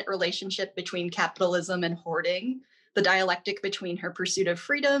 the intimate relationship between capitalism and hoarding, the dialectic between her pursuit of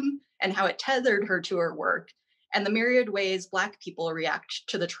freedom and how it tethered her to her work, and the myriad ways Black people react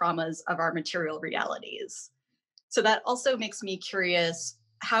to the traumas of our material realities. So that also makes me curious,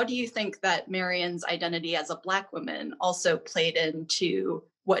 how do you think that Marion's identity as a Black woman also played into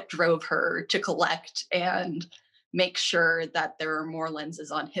what drove her to collect and make sure that there are more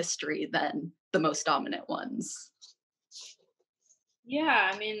lenses on history than the most dominant ones? Yeah,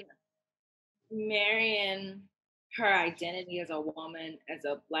 I mean, Marion, her identity as a woman, as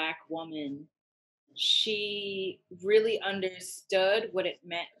a Black woman, she really understood what it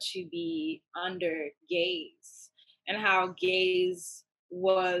meant to be under gaze, and how gaze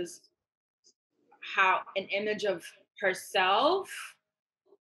was how an image of herself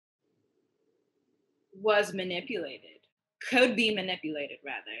was manipulated, could be manipulated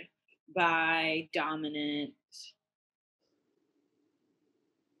rather, by dominant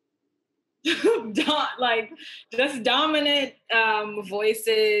like just dominant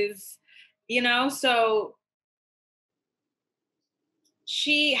voices, you know. So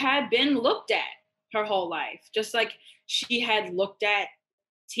she had been looked at her whole life, just like she had looked at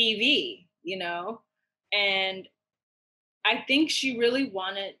TV, you know. And I think she really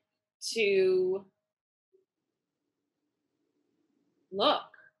wanted to look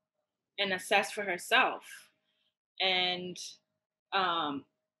and assess for herself. And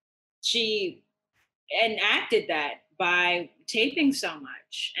she enacted that by taping so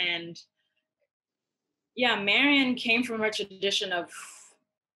much. And yeah, Marion came from a tradition of,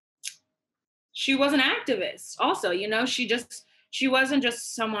 she was an activist also, she wasn't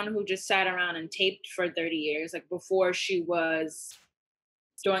just someone who just sat around and taped for 30 years. Like before she was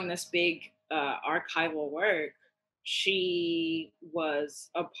doing this big archival work, she was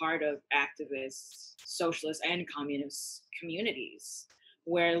a part of activist, socialist, and communist communities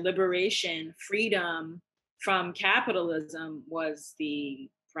where liberation, freedom from capitalism was the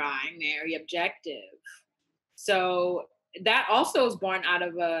primary objective. So that also is born out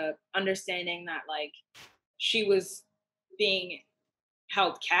of a understanding that like she was being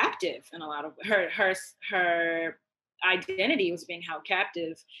held captive, and a lot of her identity was being held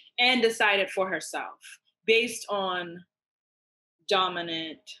captive and decided for herself based on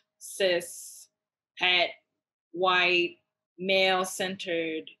dominant, cis, het, white,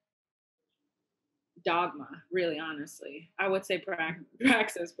 male-centered dogma, really, honestly. I would say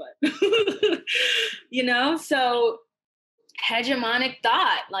praxis, but so hegemonic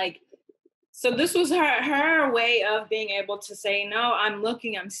thought, like, so this was her way of being able to say, no, I'm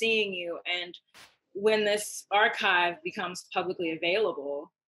looking, I'm seeing you. And when this archive becomes publicly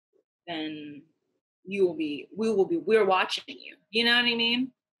available, then we're watching you. You know what I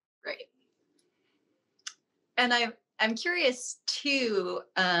mean? Right. And I'm curious too,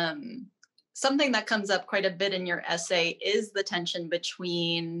 something that comes up quite a bit in your essay is the tension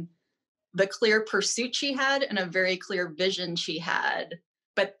between the clear pursuit she had and a very clear vision she had,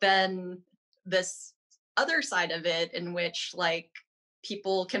 but then this other side of it in which like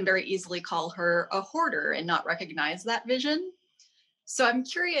people can very easily call her a hoarder and not recognize that vision. So I'm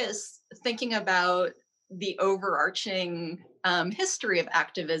curious, thinking about the overarching history of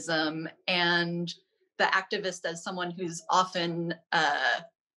activism and the activist as someone who's often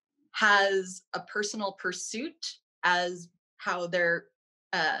has a personal pursuit as how they're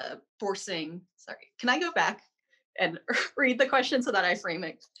forcing, sorry, can I go back and read the question so that I frame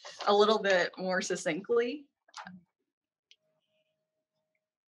it a little bit more succinctly?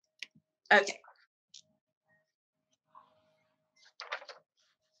 Okay.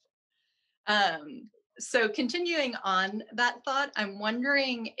 So continuing on that thought, I'm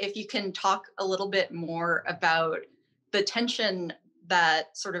wondering if you can talk a little bit more about the tension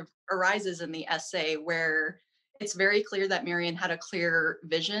that sort of arises in the essay, where it's very clear that Marion had a clear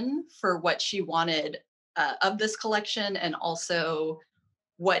vision for what she wanted of this collection, and also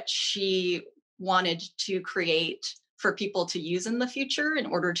what she wanted to create for people to use in the future in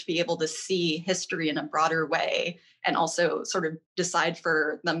order to be able to see history in a broader way and also sort of decide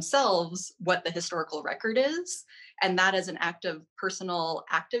for themselves what the historical record is. And that is an act of personal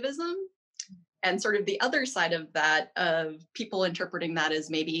activism. And sort of the other side of that, of people interpreting that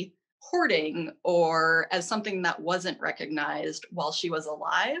as maybe hoarding or as something that wasn't recognized while she was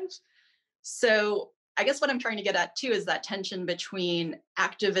alive. So I guess what I'm trying to get at too is that tension between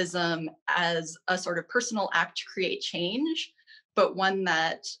activism as a sort of personal act to create change, but one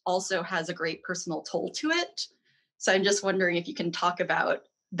that also has a great personal toll to it. So I'm just wondering if you can talk about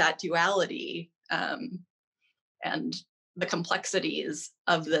that duality and the complexities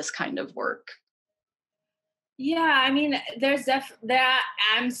of this kind of work. Yeah, I mean, there's that.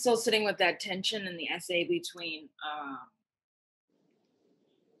 I'm still sitting with that tension in the essay between,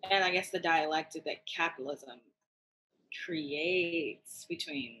 and I guess the dialectic that capitalism creates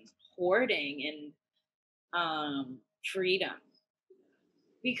between hoarding and freedom.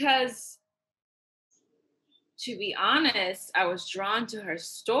 Because to be honest, I was drawn to her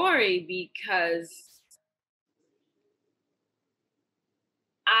story because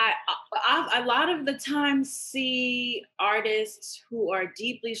I a lot of the time see artists who are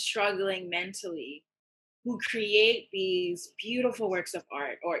deeply struggling mentally, who create these beautiful works of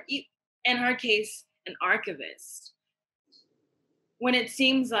art, or in her case, an archivist, when it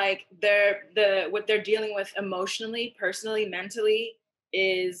seems like what they're dealing with emotionally, personally, mentally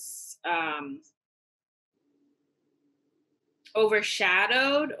is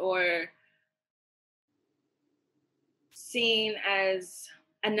overshadowed or seen as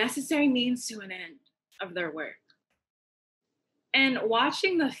a necessary means to an end of their work. And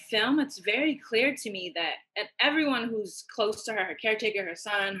watching the film, it's very clear to me that, and everyone who's close to her, her caretaker, her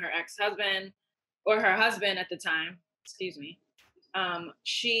son, her ex-husband, or her husband at the time,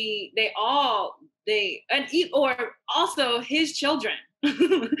 or also his children,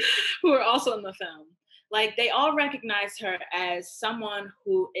 who are also in the film, like they all recognize her as someone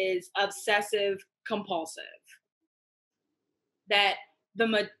who is obsessive compulsive, that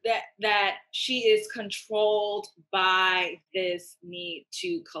that she is controlled by this need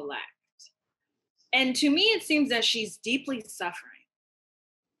to collect. And to me, it seems that she's deeply suffering.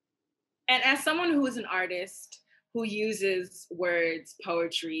 And as someone who is an artist who uses words,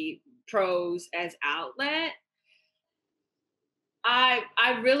 poetry, prose as outlet, I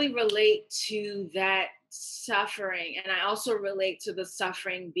really relate to that suffering. And I also relate to the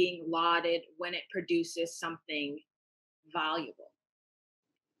suffering being lauded when it produces something valuable.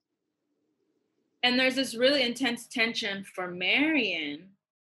 And there's this really intense tension for Marion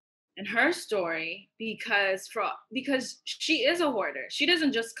and her story because she is a hoarder. She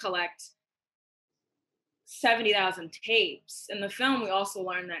doesn't just collect 70,000 tapes. In the film, we also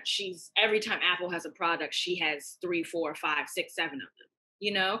learn that every time Apple has a product, she has 3, 4, 5, 6, 7 of them.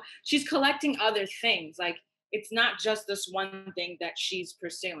 You know, she's collecting other things. Like, it's not just this one thing that she's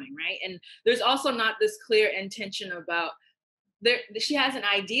pursuing, right? And there's also not this clear intention about she has an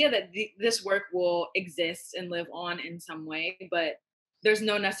idea that this work will exist and live on in some way, but there's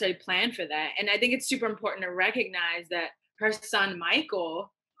no necessary plan for that. And I think it's super important to recognize that her son,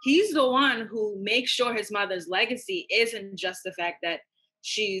 Michael, he's the one who makes sure his mother's legacy isn't just the fact that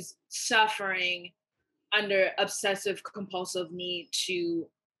she's suffering under obsessive compulsive need to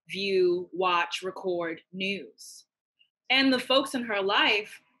view, watch, record news. And the folks in her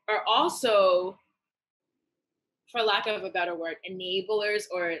life are also, for lack of a better word, enablers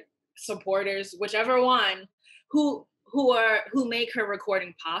or supporters, whichever one, who make her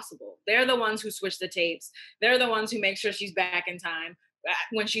recording possible. They're the ones who switch the tapes. They're the ones who make sure she's back in time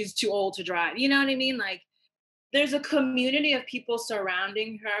when she's too old to drive. You know what I mean? Like, there's a community of people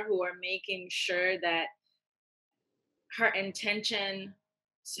surrounding her who are making sure that her intention,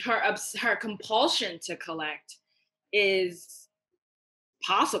 her compulsion to collect is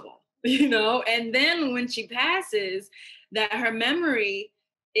possible, you know? And then when she passes, that her memory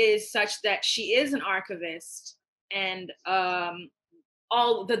is such that she is an archivist, and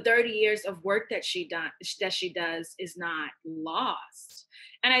all the 30 years of work that she does is not lost.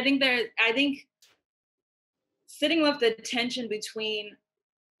 And I think sitting with the tension between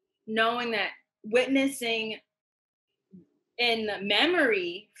knowing that, witnessing in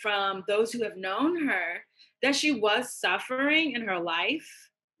memory from those who have known her that she was suffering in her life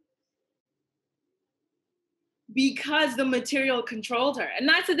because the material controlled her. And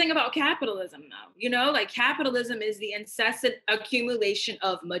that's the thing about capitalism, though. You know, like, capitalism is the incessant accumulation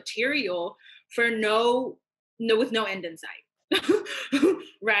of material for with no end in sight.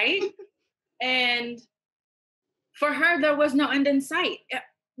 Right? And for her, there was no end in sight.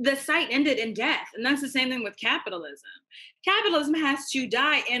 The sight ended in death. And that's the same thing with capitalism. Capitalism has to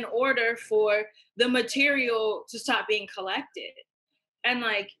die in order for the material to stop being collected. And,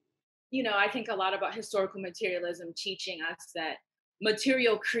 like, you know, I think a lot about historical materialism teaching us that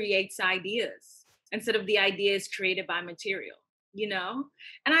material creates ideas instead of the ideas created by material, you know?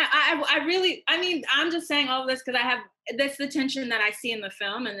 And I really, I mean, I'm just saying all of this because that's the tension that I see in the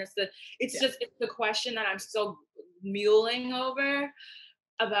film. And it's the question that I'm still mulling over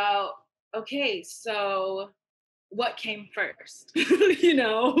about, okay, so what came first, you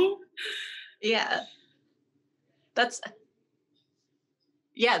know? Yeah. That's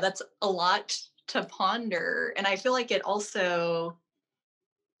a lot to ponder. And I feel like it also,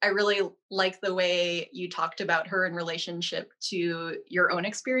 I really like the way you talked about her in relationship to your own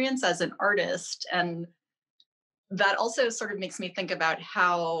experience as an artist. And that also sort of makes me think about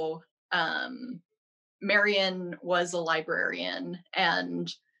how Marion was a librarian,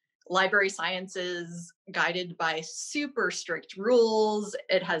 and library science is guided by super strict rules.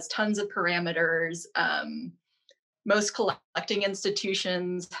 It has tons of parameters. Most collecting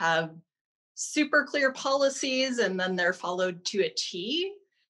institutions have super clear policies, and then they're followed to a T.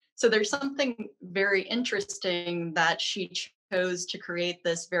 So there's something very interesting that she chose to create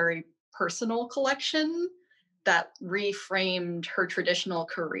this very personal collection that reframed her traditional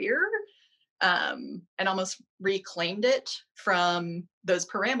career, and almost reclaimed it from those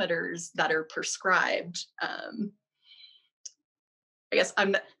parameters that are prescribed. I guess I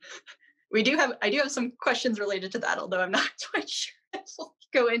do have some questions related to that, although I'm not quite sure if we'll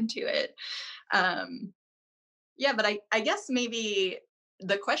go into it. But I guess maybe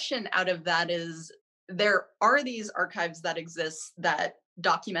the question out of that is, there are these archives that exist that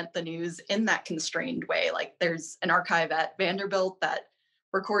document the news in that constrained way. Like, there's an archive at Vanderbilt that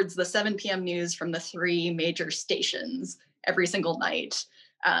records the 7 p.m. news from the 3 major stations every single night.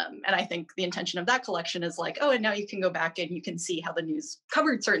 And I think the intention of that collection is like, oh, and now you can go back and you can see how the news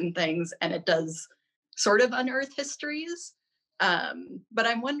covered certain things, and it does sort of unearth histories. But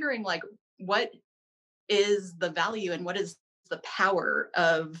I'm wondering, like, what is the value and what is the power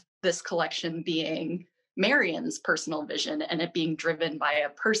of this collection being Marion's personal vision and it being driven by a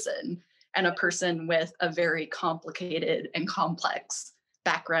person, and a person with a very complicated and complex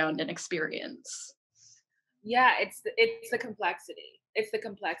background and experience. Yeah, it's the complexity. It's the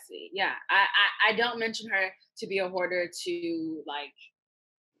complexity. Yeah, I don't mention her to be a hoarder to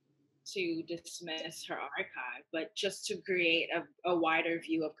dismiss her archive, but just to create a wider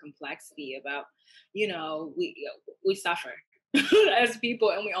view of complexity about, we suffer as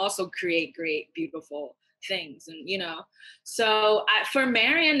people, and we also create great, beautiful things. And so for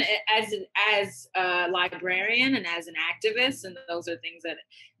Marian, as a librarian and as an activist, and those are things that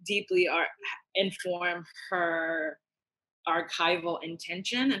deeply inform her archival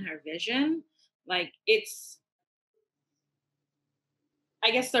intention and her vision. Like, it's,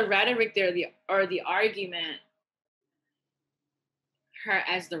 I guess the rhetoric there, the argument, her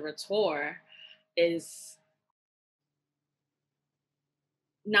as the rhetor, is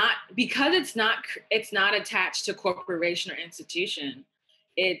not, because it's not attached to corporation or institution.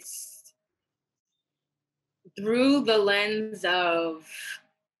 It's through the lens of,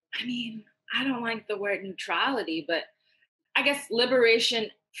 I don't like the word neutrality, but I guess liberation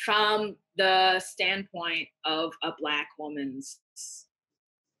from the standpoint of a Black woman's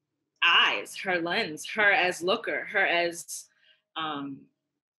eyes, her lens, her as looker, her as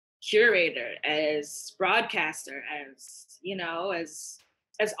curator, as broadcaster, as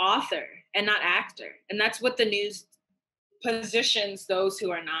author and not actor. And that's what the news positions those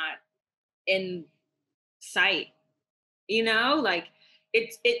who are not in sight, like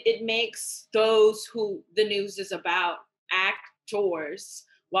it makes those who the news is about actors,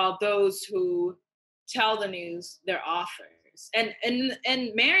 while those who tell the news, they're authors. And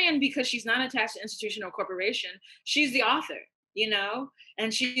Marian, because she's not attached to institution or corporation, she's the author,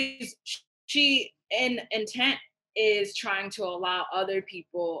 and she in intent is trying to allow other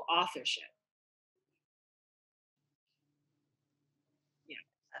people authorship.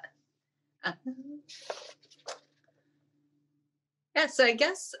 Yeah. Yeah, so I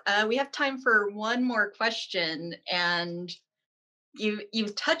guess we have time for one more question, and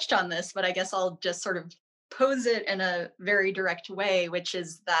you've touched on this, but I guess I'll just sort of pose it in a very direct way, which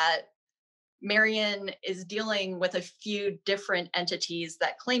is that Marian is dealing with a few different entities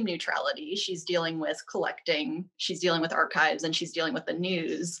that claim neutrality. She's dealing with collecting, she's dealing with archives, and she's dealing with the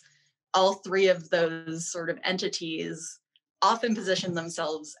news. All three of those sort of entities often position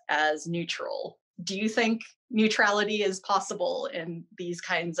themselves as neutral. Do you think neutrality is possible in these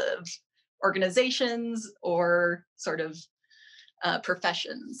kinds of organizations or sort of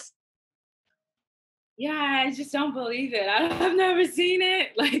professions? Yeah, I just don't believe it. I've never seen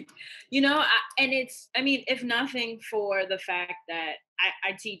it. And it's, if nothing for the fact that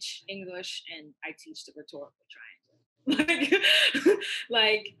I teach English and I teach the rhetorical triangle.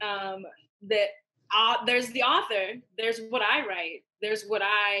 There's the author, there's what I write, there's what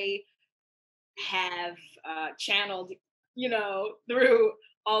I have channeled, through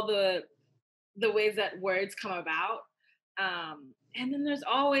all the ways that words come about. And then there's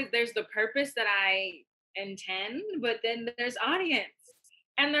the purpose that I intend, but then there's audience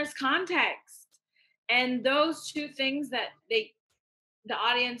and there's context. And those two things that the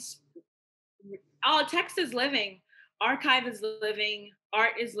audience, text is living, archive is living,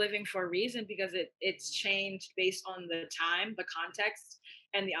 art is living for a reason, because it's changed based on the time, the context,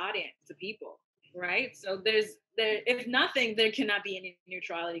 and the audience, the people, right? So if nothing, there cannot be any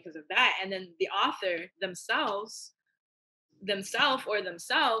neutrality because of that. And then the author themselves,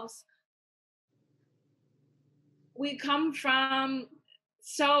 we come from,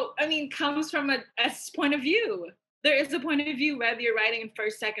 comes from a point of view. There is a point of view, whether you're writing in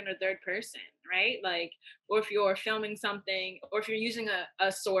first, second, or third person, right? Or if you're filming something, or if you're using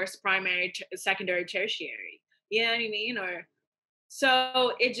a source, primary, secondary, tertiary, you know what I mean?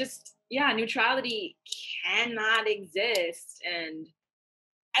 So it just, neutrality cannot exist. And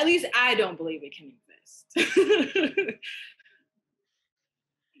at least I don't believe it can exist.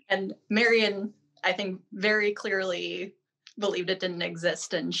 And Marian, I think, very clearly believed it didn't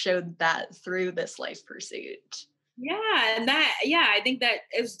exist and showed that through this life pursuit. Yeah, and I think that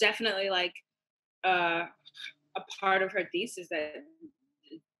is definitely a part of her thesis, that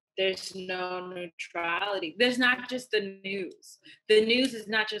there's no neutrality. There's not just the news. The news is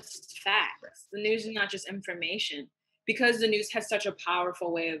not just facts. The news is not just information, because the news has such a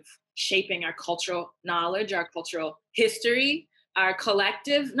powerful way of shaping our cultural knowledge, our cultural history, our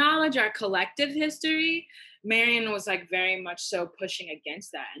collective knowledge, our collective history. Marian was very much so pushing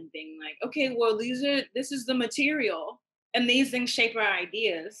against that and being like, okay, well, this is the material, and these things shape our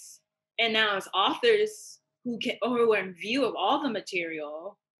ideas. And now as authors who are in view of all the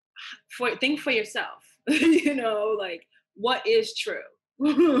material, think for yourself, what is true?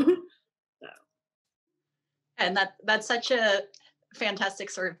 And that's such a fantastic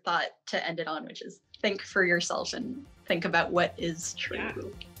sort of thought to end it on, which is think for yourself and think about what is true. Yeah.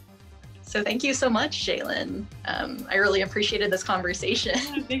 So thank you so much, Jaylin. I really appreciated this conversation.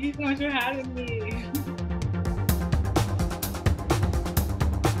 Yeah, thank you so much for having me.